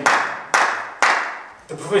 Amen.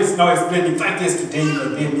 The prophet is now explaining 5 years today, you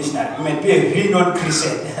may be a missionary. You may be a renowned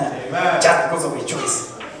Christian just because of a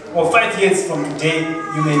choice. Or 5 years from today,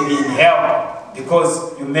 you may be in hell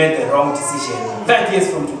because you made the wrong decision. 5 years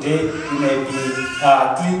from today, you may be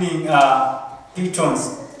cleaning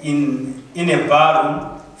pitons in a bar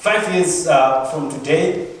room. 5 years from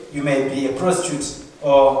today, you may be a prostitute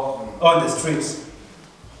or on the streets.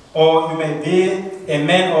 Or you may be a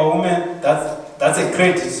man or woman that's a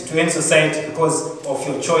credit to any society because of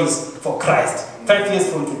your choice for Christ. 5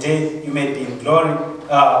 years from today, you may be in glory,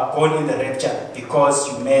 born in the rapture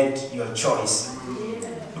because you made your choice.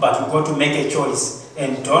 But you got to make a choice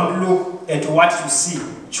and don't look at what you see.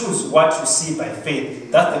 Choose what you see by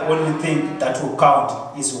faith. That's the only thing that will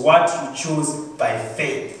count, is what you choose by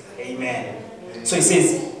faith. Amen. So he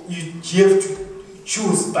says you have to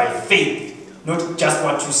choose by faith, not just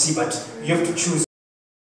what you see, but you have to choose.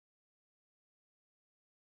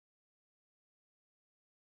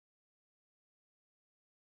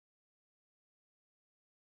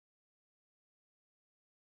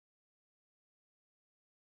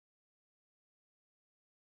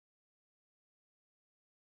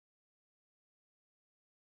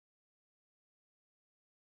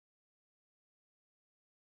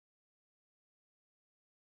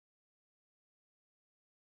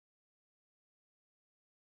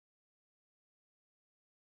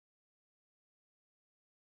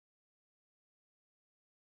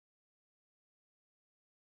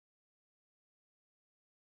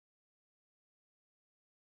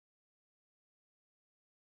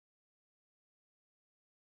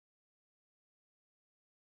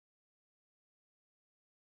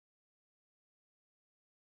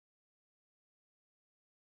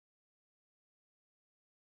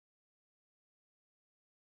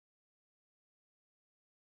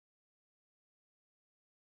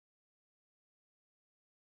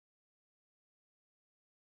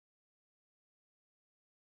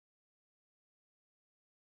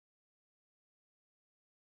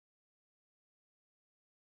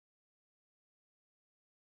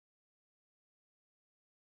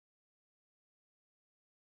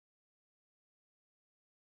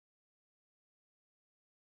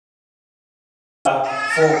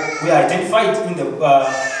 For we are identified in the God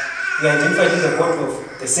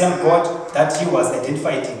of the same God that he was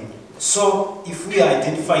identified in. So if we are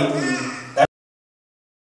identified in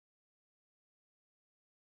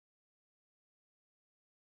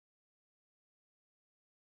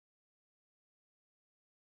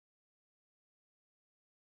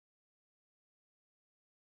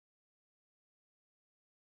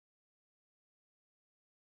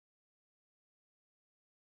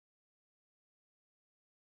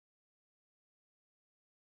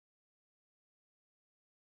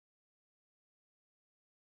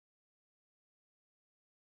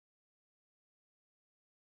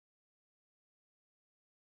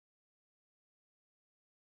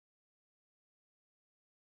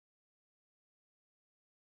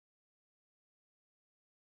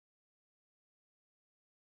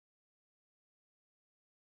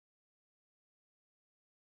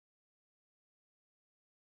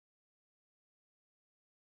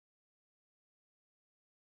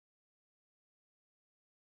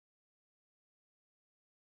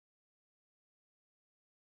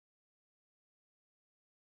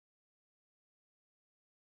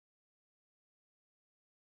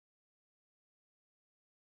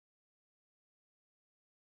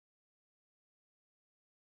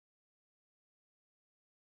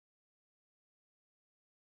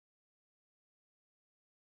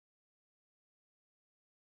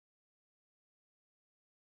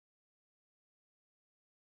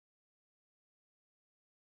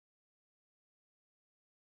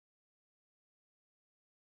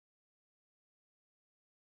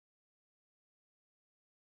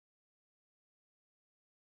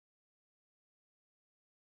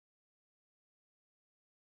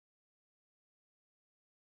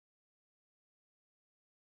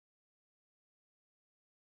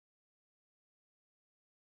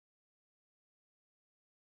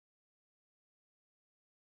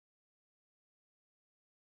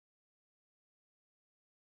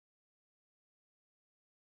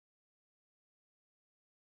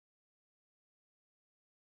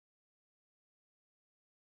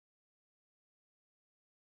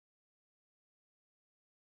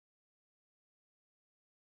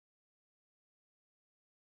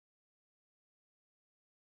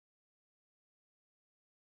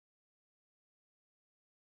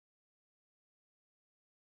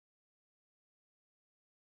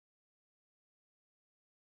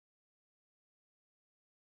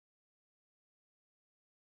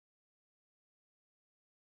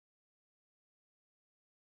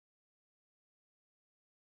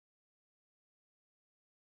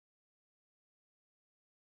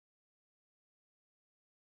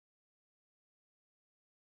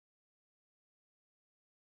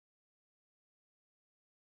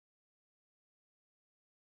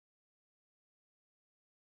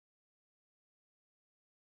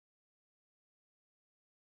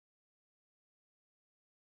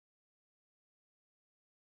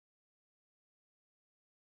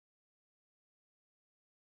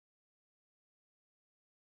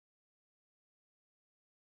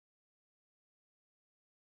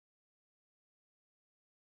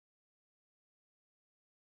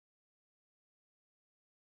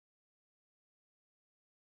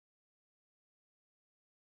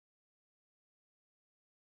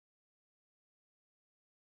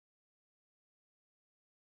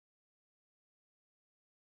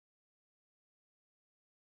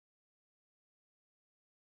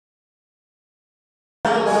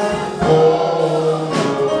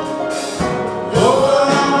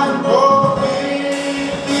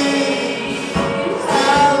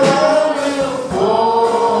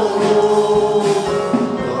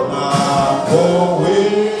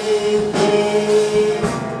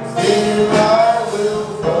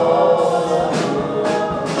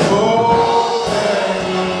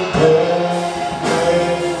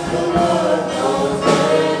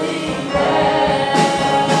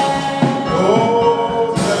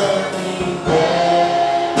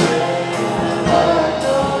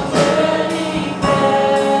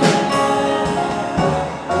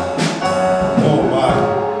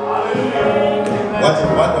What a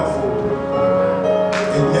wonderful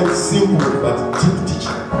and yet simple but deep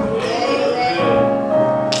teaching.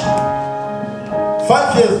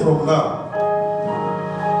 5 years from now,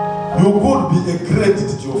 you could be a credit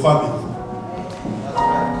to your family.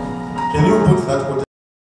 Can you put that quote?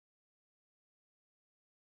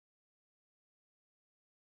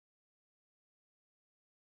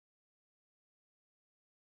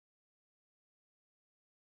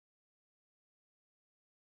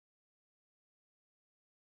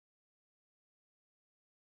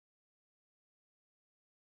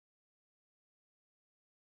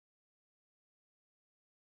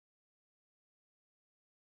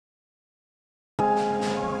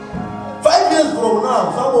 From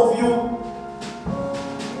now, some of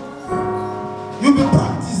you'll be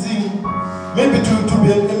practicing maybe to be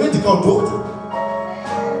a medical doctor.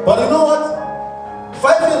 But you know what?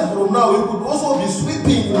 5 years from now, you could also be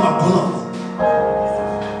sweeping in McDonald's.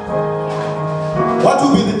 What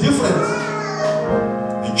will be the difference?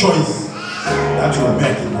 The choice that you will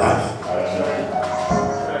make in life.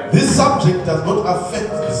 This subject does not affect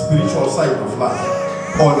the spiritual side of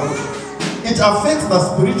life only. It affects the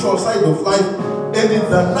spiritual side of life and in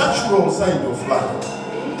the natural side of life.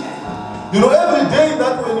 You know, every day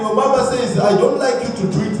that when your mama says, I don't like you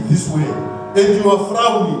to do it this way, and you are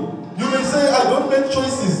frowning, you may say, I don't make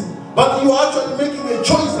choices, but you are actually making a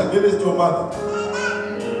choice against your mother.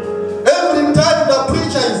 Every time the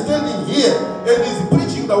preacher is standing here and is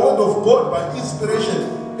preaching the word of God by inspiration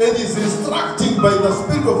and is instructing by the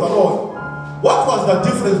Spirit of the Lord, what was the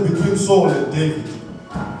difference between Saul and David?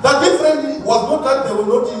 The difference was not that they were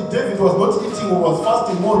not eating, David was not eating or was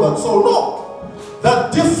fasting more than Saul. No. The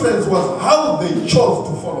difference was how they chose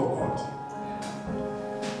to follow God.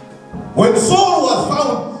 When Saul was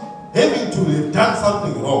found having to have done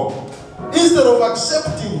something wrong, instead of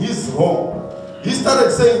accepting his wrong, he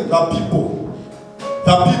started saying, the people.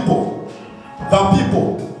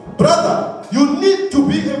 Brother, you need to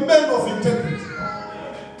be a man of integrity,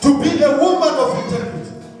 to be a woman of integrity.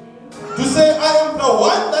 To say, I am the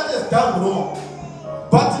one that has done wrong.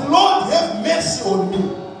 But Lord, have mercy on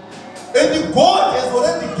me. And God has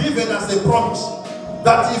already given us a promise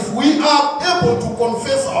that if we are able to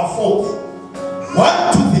confess our faults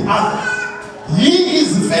one to the other, He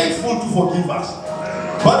is faithful to forgive us.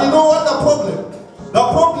 But you know what the problem? The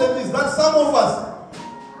problem is that some of us,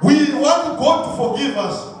 we want God to forgive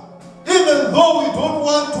us, even though we don't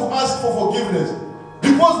want to ask for forgiveness,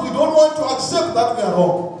 because we don't want to accept that we are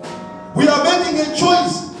wrong. We are making a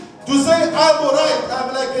choice to say, I'm alright,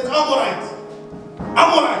 I'm like an Amorite.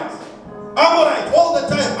 Amorite, all the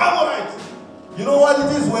time, Amorite. You know what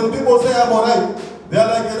it is when people say Amorite? They are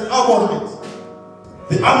like an Amorite.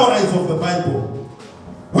 The Amorites of the Bible.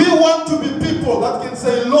 We want to be people that can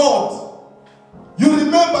say, Lord, you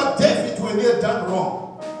remember David when he had done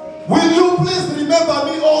wrong. Will you please remember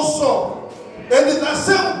me also? And in the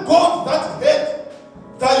same God that had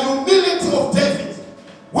the humility of David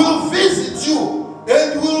will visit you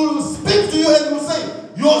and will speak to you and will say,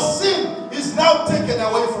 your sin is now taken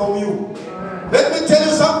away from you. Let me tell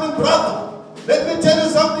you something, brother. Let me tell you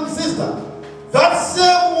something, sister. That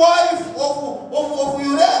same wife of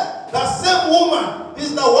Uriah, that same woman,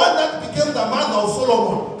 is the one that became the mother of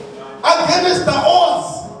Solomon. Against the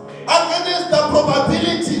odds, against the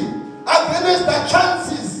probability, against the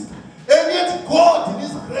chances. And yet God, in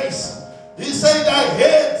His grace, He said, I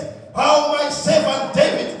heard how my servant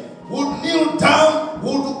David would kneel down,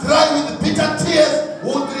 would cry with bitter tears,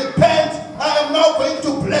 would repent. I am now going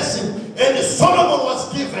to bless him. And Solomon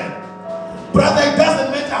was given. Brother, it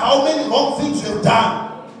doesn't matter how many wrong things you have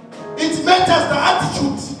done. It matters the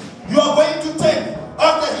attitude you are going to take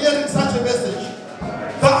after hearing such a message.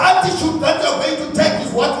 The attitude that you are going to take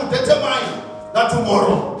is what will determine that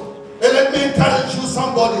tomorrow. And let me encourage you,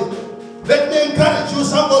 somebody. Let me encourage you,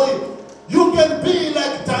 somebody. You can be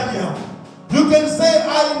like Daniel. You can say,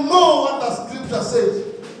 I know what the scripture says.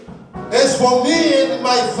 As for me and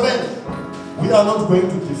my friend, we are not going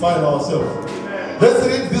to defile ourselves. Let's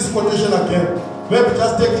read this quotation again. Maybe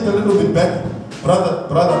just take it a little bit back. Brother,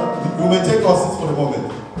 you may take our seats for a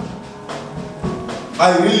moment.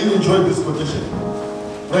 I really enjoyed this quotation.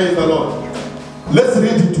 Praise the Lord. Let's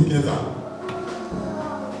read it together.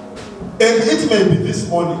 And it may be this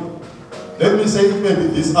morning. Let me say it may be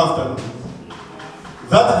this afternoon.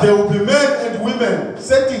 That there will be men and women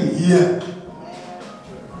sitting here.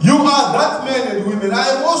 You are that men and women. I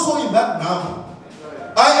am also in that number.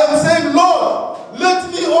 I am saying, Lord,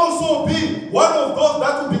 let me also be one of those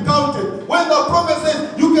that will be counted. When the prophet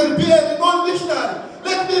says, you can be a renowned missionary,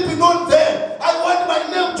 let me be known there. I want my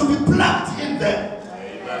name to be plugged in there.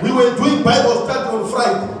 Amen. We were doing Bible study on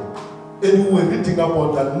Friday. and we were reading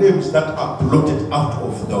about the names that are blotted out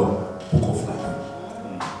of the book of life.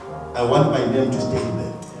 I want my name to stay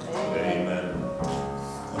there. Amen.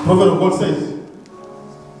 The prophet of God says,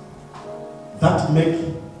 that make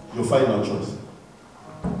your final choice.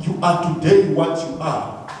 You are today what you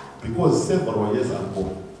are because several years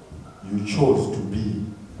ago you chose to be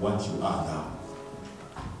what you are now.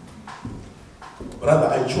 Brother,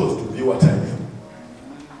 I chose to be what I am.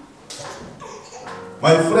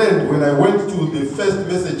 My friend, when I went to the first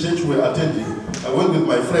message church we were attending, I went with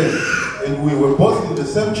my friend and we were both in the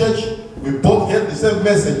same church, we both heard the same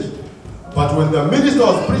message. But when the minister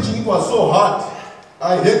was preaching, it was so hard.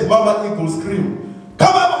 I heard Mama Eagle scream,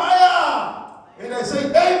 "Come up higher!" And I said,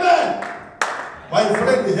 "Amen!" My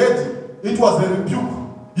friend heard it was a rebuke.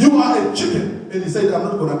 "You are a chicken." And he said, "I'm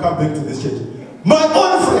not going to come back to this church." My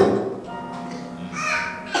own friend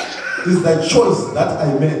is the choice that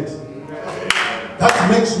I made that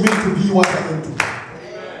makes me to be what I am today.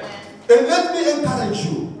 And let me encourage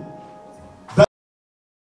you that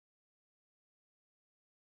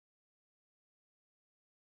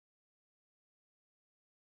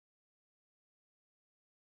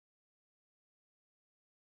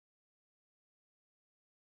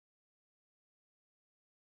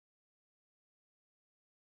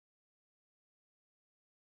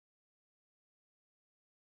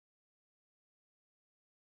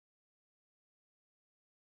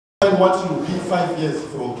what you will be 5 years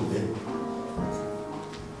from today.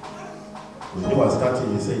 When you were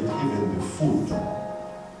starting, he said, even the food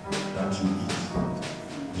that you eat,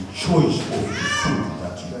 the choice of the food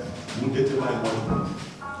that you eat, will determine what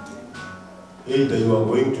you eat. Either you are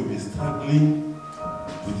going to be struggling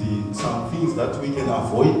with some things that we can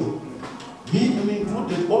avoid. Me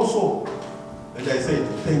included also. And I said,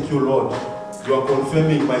 thank you, Lord. You are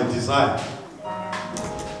confirming my desire.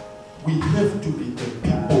 We have to be the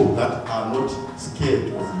people that are not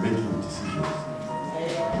scared of making decisions.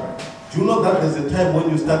 Do you know that there's a time when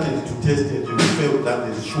you started to taste it, you felt that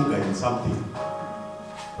there's sugar in something?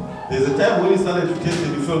 There's a time when you started to taste it,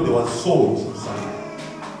 you felt there was salt in something.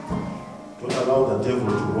 Don't allow the devil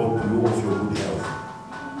to rob you of your good health.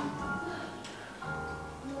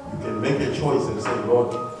 You can make a choice and say,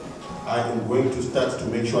 Lord, I am going to start to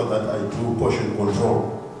make sure that I do portion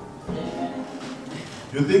control.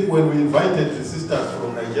 You think when we invited the sisters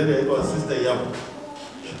from Nigeria, it was Sister Yam.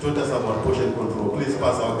 She taught us about portion control. Please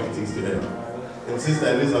pass our greetings to her. And Sister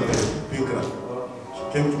Elizabeth Pinkra. She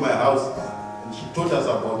came to my house and she taught us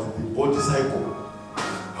about the body cycle.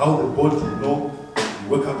 How the body, you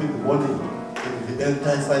wake up in the morning and the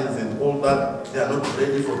anti-signs and all that, they are not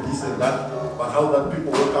ready for this and that. But how that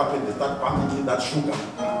people wake up and they start pumping in that sugar.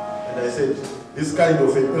 And I said, this kind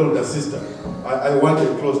of an elder sister, I want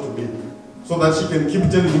her close to me. So that she can keep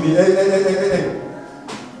telling me, hey.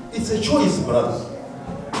 It's a choice, brothers.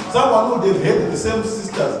 Someone who they've heard the same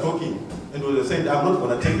sisters talking and will say, I'm not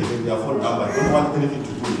going to take it in their phone number. I don't want anything to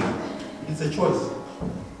do with it. It's a choice.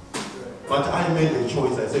 But I made a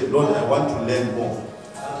choice. I said, Lord, I want to learn more.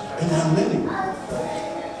 And I'm learning.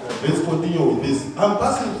 Let's continue with this. I'm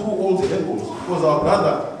passing through all the angles because our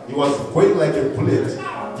brother, he was going like a bullet.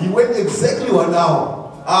 He went exactly 1 hour.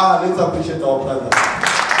 Let's appreciate our brother.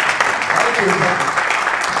 I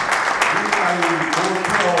will go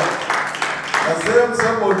 2 hours. The same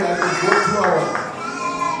somebody I will go 2 hours.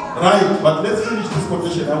 Right, but let's finish this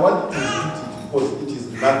quotation. I want to repeat it because it is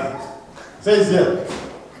nothing. Says here,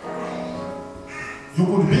 you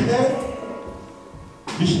could be a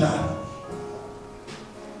missionary.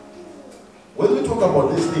 When we talk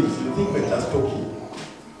about these things, you think we're just talking.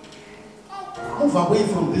 Move away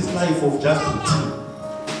from this life of just routine.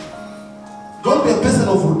 Don't be a person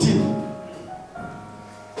of routine.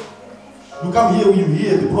 You come here, you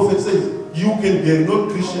hear the prophet says, you can be a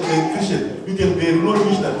non-Christian, you can be a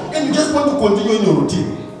non-missionary, and you just want to continue in your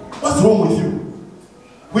routine. What's wrong with you?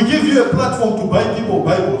 We give you a platform to buy people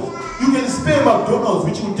Bibles. You can spare McDonald's,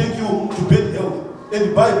 which will take you to bed health,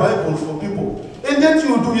 and buy Bibles for people. And then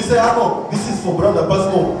you say, no, this is for Brother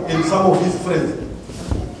Basmo and some of his friends.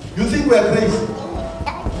 You think we are crazy?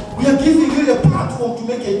 We are giving you a platform to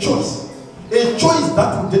make a choice. A choice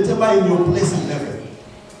that will determine your place in heaven.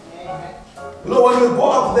 You know, when you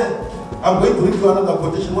go up there, I'm going to read you another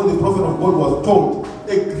quotation when the prophet of God was told,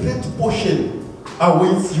 a great portion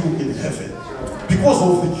awaits you in heaven because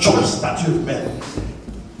of the choice that you've made.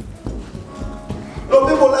 You know,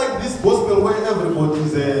 people like this gospel where everybody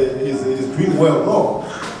is doing well. No.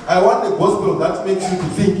 I want a gospel that makes you to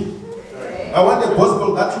think. I want a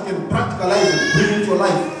gospel that you can practicalize and bring into your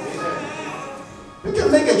life. You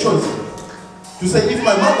can make a choice. To say, if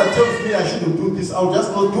my mother tells me I shouldn't do this, I'll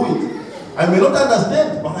just not do it. I may not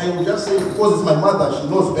understand, but I will just say, because it's my mother, she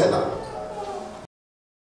knows better.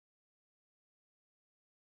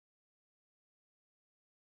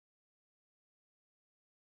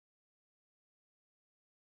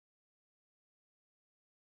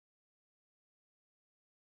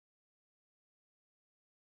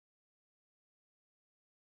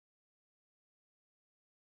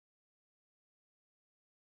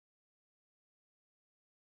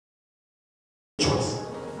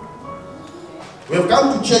 We have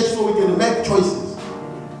come to church so we can make choices.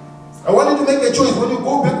 I want you to make a choice. When you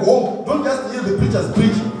go back home, don't just hear the preachers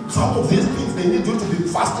preach. Some of these things, they need you to be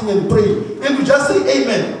fasting and praying. And you just say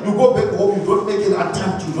amen. You go back home, you don't make an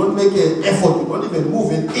attempt, you don't make an effort, you don't even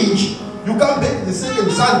move an inch. You come back the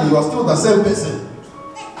second Sunday, you are still the same person.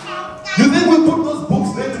 You think we put those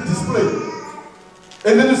books there to display?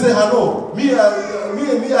 And then you say, hello,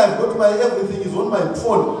 I've got my everything is on my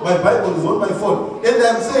phone. My Bible is on my phone. And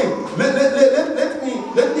I'm saying,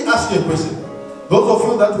 let me ask you a question. Those of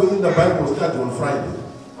you that were in the Bible study on Friday,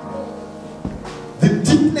 the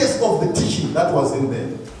deepness of the teaching that was in there,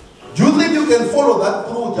 do you think you can follow that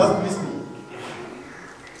through just listening?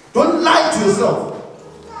 Don't lie to yourself.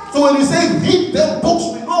 So when you say read them books,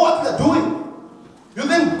 we know what we are doing. You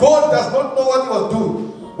think God does not know what he was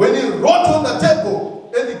doing? When he wrote on the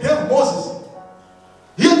table and he gave Moses,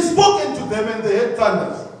 he had spoken to them and they had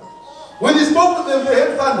thunders. When he spoke to them, they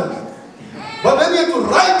had thunders. But then he had to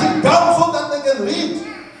write it down so that they can read.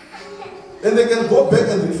 And they can go back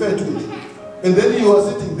and refer to it. And then he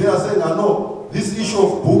was sitting there saying, I know, this issue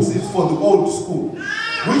of books is for the old school.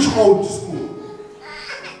 Which old school?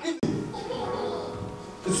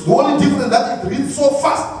 It's the only difference that it reads so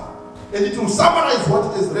fast. And it will summarize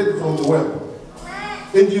what it is read from the web.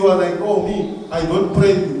 And you are like, oh me, I don't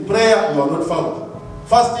pray. Prayer, you are not found.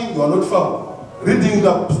 Fasting, you are not found. Reading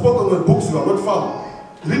the spoken word books, you are not found.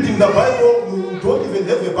 Reading the Bible, you don't even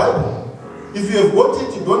have a Bible. If you have got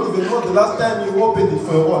it, you don't even know the last time you opened it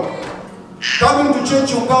for your own. Coming to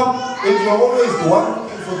church, you come, and you are always the one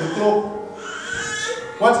looking for the clock.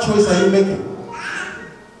 What choice are you making?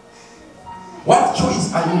 What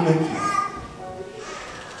choice are you making?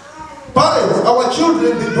 Parents, our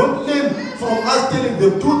children, they don't learn from us telling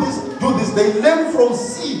them, do this, do this. They learn from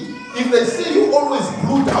seeing. If they see you always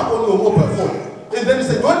glued up on your mobile phone, and then you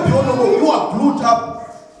say, don't be on your mobile, you are glued up.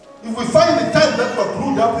 If we find the time that you are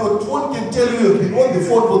glued up, your phone can tell you you've been on the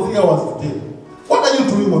phone for 3 hours a day. What are you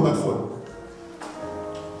doing on that phone?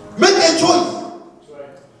 Make a choice.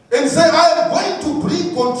 And say, I am going to bring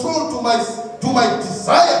control to my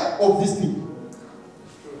desire of this thing.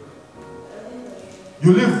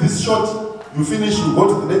 You leave this shot, you finish, you go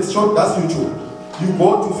to the next shot, that's YouTube. You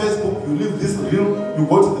go to Facebook, you leave this reel, you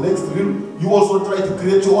go to the next reel. You also try to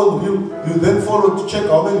create your own reel. You then follow to check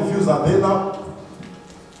how many views are there now.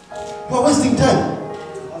 You are wasting time.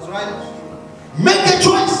 That's right. Make a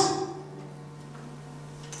choice.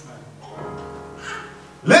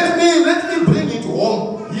 Let me bring it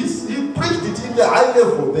home. He preached it in the high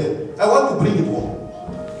level there. I want to bring it home.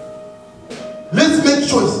 Let's make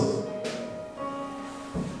choices.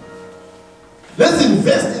 Let's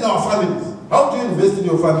invest in our families. How do you invest in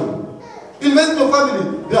your family? Invest in your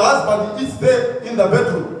family. The husband eats there in the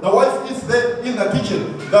bedroom. The wife eats there in the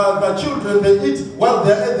kitchen. The children, they eat while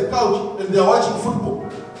they're at the couch and they're watching football.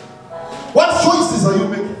 What choices are you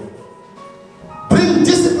making? Bring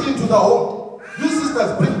discipline to the home. You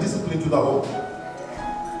sisters, bring discipline to the home.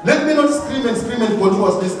 Let me not scream and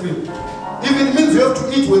continuously scream. If it means you have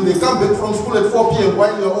to eat when they come back from school at 4 p.m.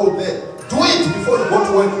 while you're all there, do it before you go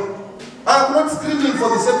to work. I'm not screaming for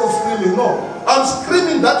the sake of screaming, no. I'm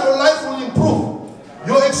screaming that your life will improve.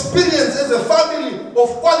 Your experience as a family of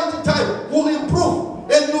quality time will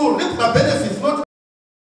improve. And you will reap the benefits, not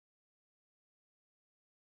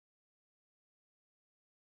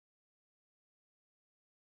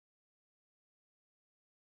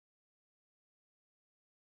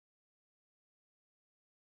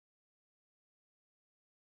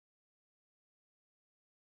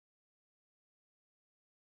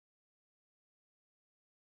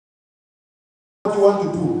what you want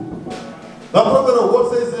to do. The prophet of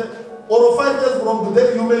God says, or 5 years from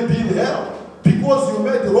today you may be in hell because you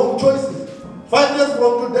made the wrong choices. 5 years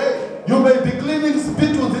from today you may be cleaning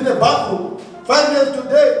spittles in a bathroom. 5 years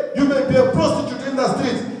today you may be a prostitute in the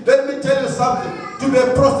streets. Let me tell you something. To be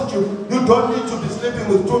a prostitute, you don't need to be sleeping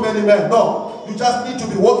with too many men. No, you just need to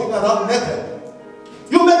be walking around naked.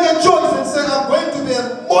 You make a choice and say, I'm going to be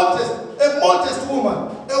a modest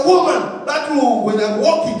woman. A woman that will, when I'm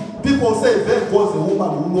walking, people say, there goes a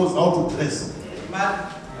woman who knows how to dress.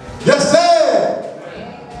 Yes, sir.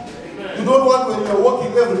 You don't want when you're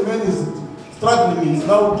walking, every man is struggling is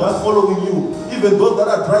now just following you. Even those that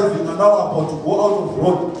are driving are now about to go out of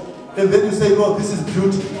road. And then you say, no, this is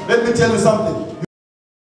beauty. Let me tell you something.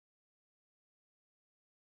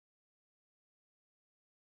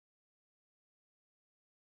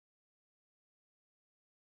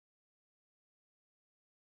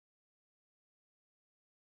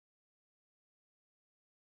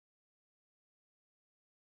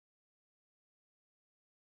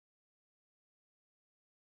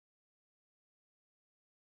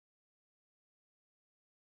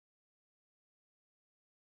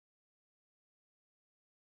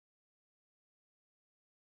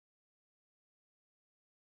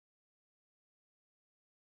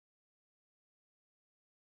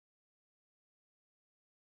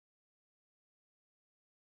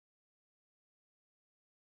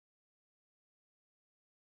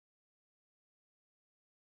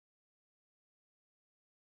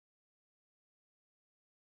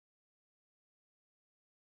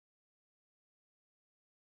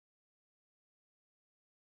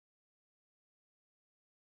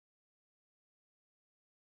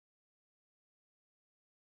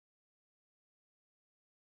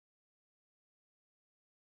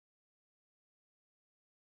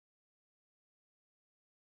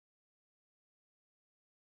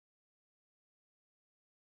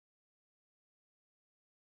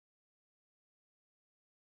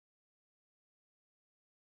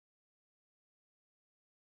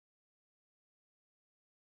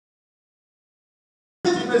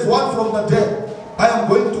 Is one from the dead. I am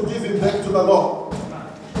going to give him back to the Lord.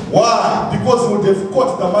 Why? Because you would have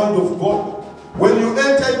caught the mind of God. When you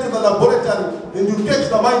enter into the laboratory and you catch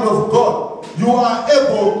the mind of God, you are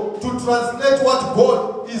able to translate what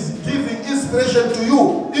God is giving inspiration to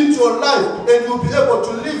you into your life, and you'll be able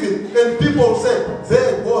to live it. And people say,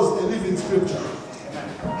 there goes a living scripture.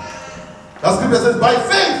 The scripture says, by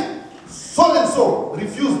faith, so and so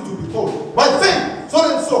refused to be called. By faith,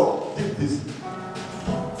 so and so did this.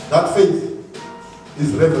 That faith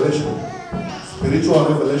is revelation, spiritual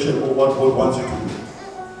revelation of what God wants you to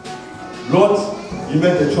do. Lord, he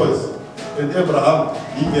made a choice. And Abraham,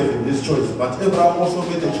 he gave him this choice. But Abraham also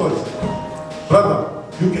made a choice. Brother,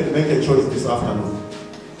 you can make a choice this afternoon.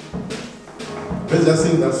 Let's just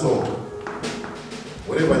sing that song.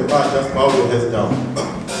 Wherever you are, just bow your heads down.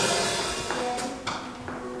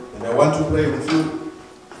 And I want to pray with you.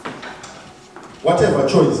 Whatever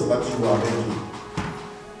choice that you are making.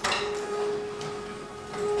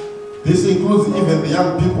 This includes even the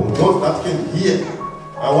young people, those that can hear.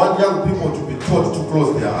 I want young people to be taught to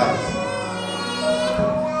close their eyes.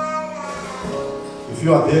 If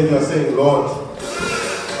you are there, you are saying, Lord,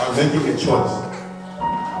 I'm making a choice.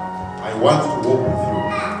 I want to walk with you.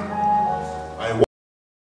 I want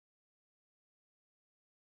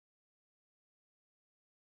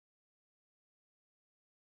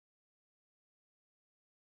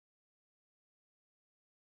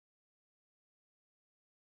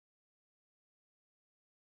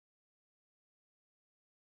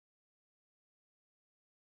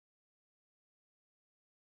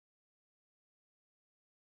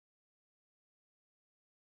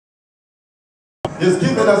He has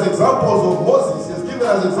given us examples of Moses. He has given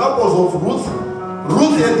us examples of Ruth.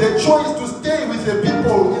 Ruth had the choice to stay with the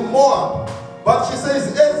people in Moab. But she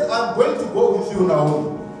says, yes, I'm going to go with you now.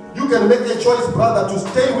 You can make a choice, brother, to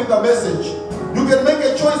stay with the message. You can make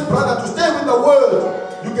a choice, brother, to stay with the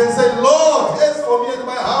word. You can say, Lord, as for me and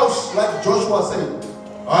my house, like Joshua said,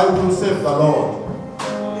 I will serve the Lord.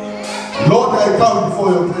 Lord, I come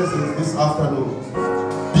before your presence this afternoon.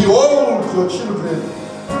 Behold your children,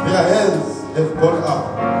 their hands have gone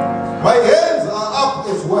up. My hands are up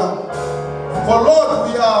as well. For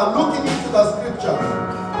Lord, we are looking into the scripture.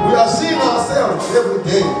 We are seeing ourselves every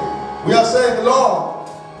day. We are saying, Lord,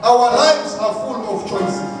 our lives are full of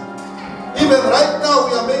choices. Even right now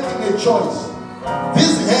we are making a choice.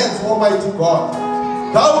 These hands, Almighty God,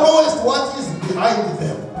 thou knowest what is behind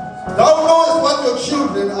them. Thou knowest what your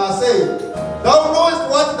children are saying. Thou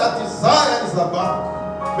knowest what that desire is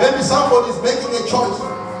about. Maybe somebody is making a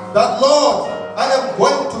choice. That, Lord, I am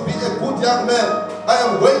going to be a good young man. I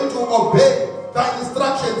am going to obey the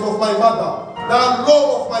instructions of my mother, the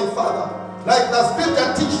law of my father. Like the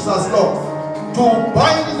scripture teaches us, Lord, to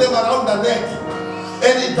bind them around the neck,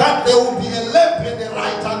 and in that there will be a lamp and a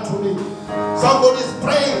light unto me. Somebody is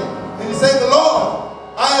praying, and he's saying, Lord,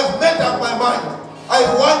 I have made up my mind. I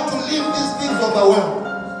want to leave these things of the world.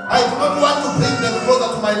 I do not want to bring them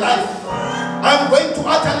closer to my life. I'm going to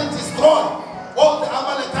utterly destroy all the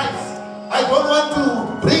Amalekites. I don't want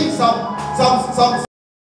to bring some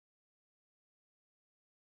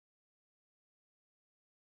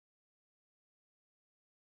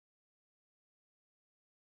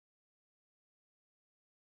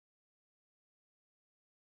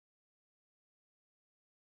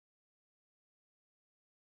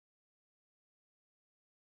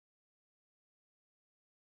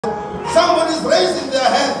Somebody's raising their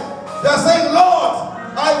hand. They're saying, Lord,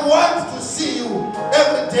 I want to see you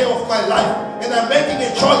every day of my life. And I'm making a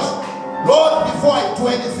choice. Lord, before I do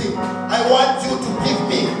anything, I want you to give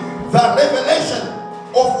me the revelation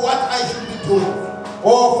of what I should be doing.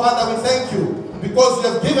 Oh, Father, we thank you because you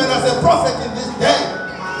have given us a prophet in this day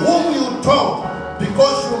whom you told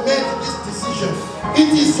because you made this decision. It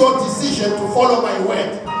is your decision to follow my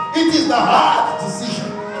word. It is the hard decision.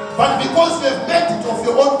 But because you have made it of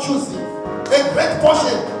your own choosing, a great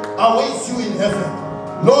portion awaits you in heaven.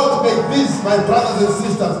 Lord, may these, my brothers and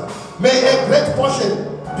sisters, may a great portion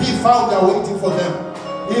be found awaiting for them,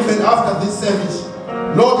 even after this service.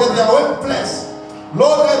 Lord, at their workplace,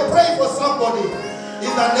 Lord, I pray for somebody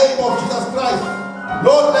in the name of Jesus Christ.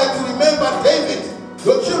 Lord, like you remember David,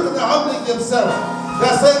 your children are humbling themselves. They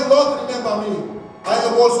are saying, Lord, remember me. I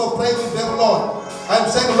am also praying with them, Lord. I am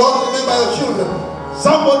saying, Lord, remember your children.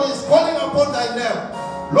 Somebody is calling upon thy name.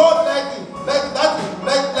 Lord, that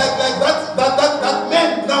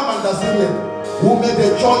man, Naaman the Syrian, who made a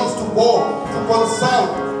choice to go to consult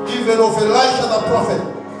even of Elisha the prophet.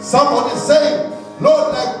 Somebody is saying,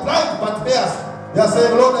 Lord, like blind Bartimaeus, they are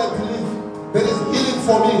saying, Lord, I believe there is healing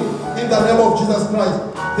for me in the name of Jesus Christ.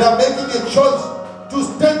 They are making a choice to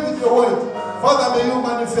stand with your word. Father, may you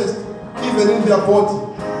manifest even in their body.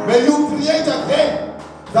 May you create again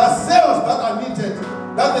the cells that are needed,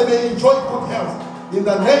 that they may enjoy good health in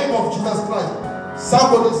the name of Jesus Christ.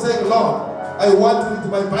 Somebody is saying, Lord, I want to read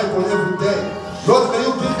my Bible every day. Lord, may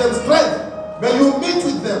you give them strength. May you meet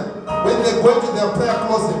with them when they go into their prayer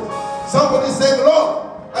closet. Somebody is saying, Lord,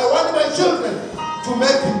 I want my children to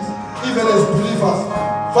make it even as believers.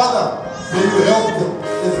 Father, may you help them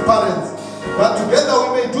as parents, that together we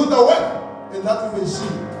may do the work and that we may see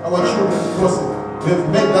our children crossing. We have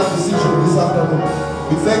made that decision this afternoon.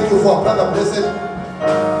 We thank you for our brother Blessed,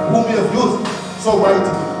 whom we have used so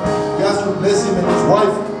mightily. We ask you to bless him and his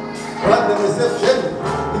wife. Grant them a safe journey,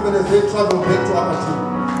 even as they travel back to Aberdeen.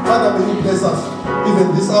 Father, may you bless us even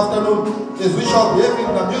this afternoon as we shall be having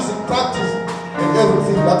the music practice and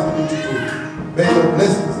everything that we need to do. May your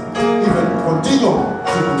blessings even continue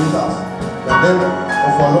to be with us. In the name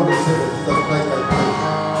of our Lord and Savior Jesus Christ, I pray.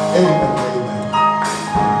 Amen.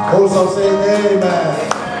 Amen. Also say amen.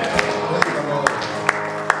 Praise the Lord.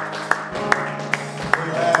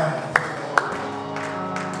 Amen.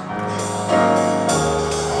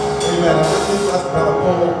 Amen. I'm just going to ask Brother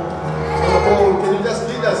Paul. Brother Paul, can you just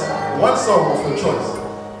lead us one song of your choice?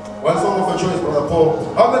 One song of your choice, Brother Paul.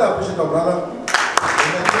 How many appreciate our brother?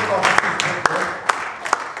 Amen. Take our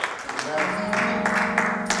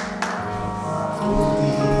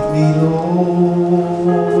Lead me,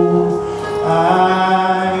 Lord, I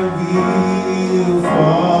will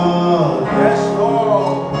follow. Yes,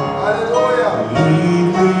 Lord. Hallelujah. Lead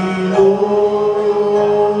me,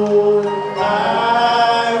 Lord, I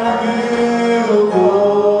will go.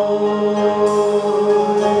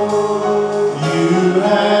 You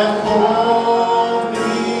have called me,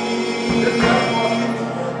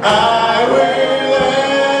 I will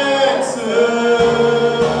answer.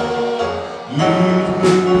 Lead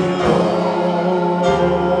me,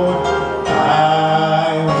 Lord, I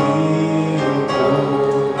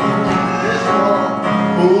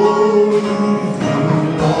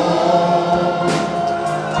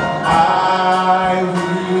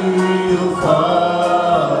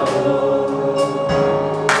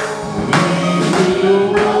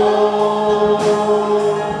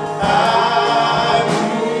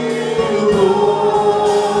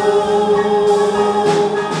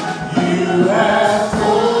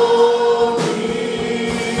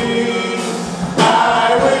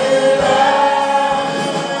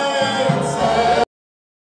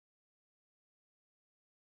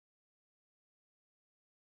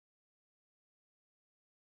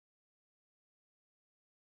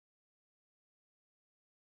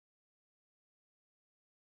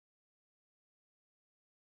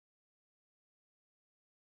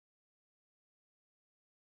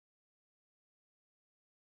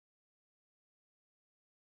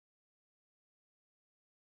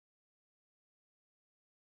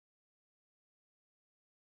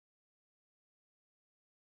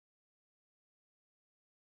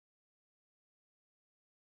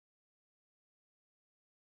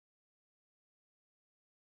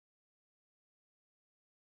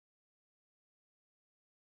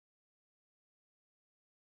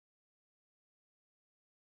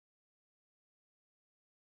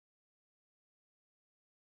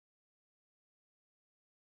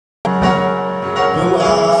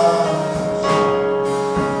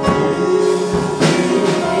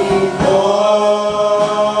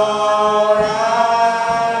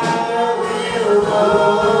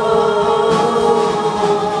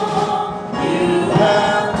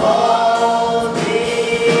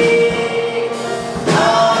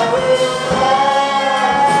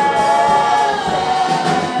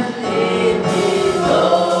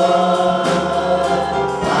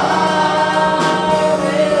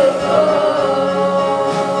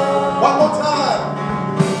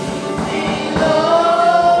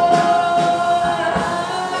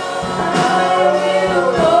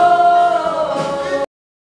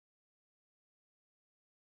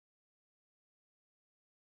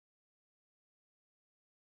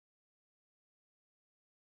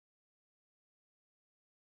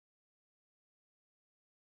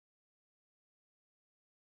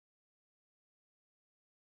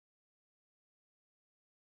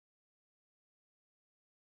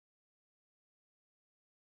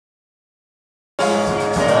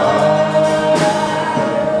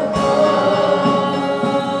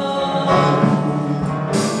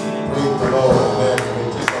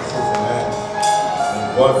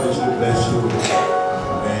God richly bless you.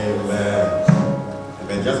 Amen.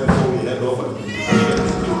 Amen. Just before we head over to the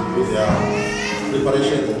with their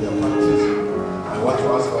preparations and their practice, I want to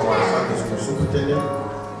ask our Sunday school superintendent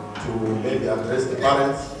to maybe address the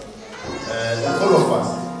parents and all of us.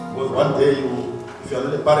 Because one day if you are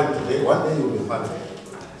not a parent today, one day you will be a parent.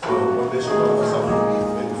 So God bless you all of us,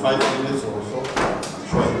 maybe 5 minutes or so. I'm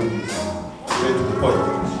sure it will be straight to the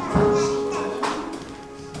point.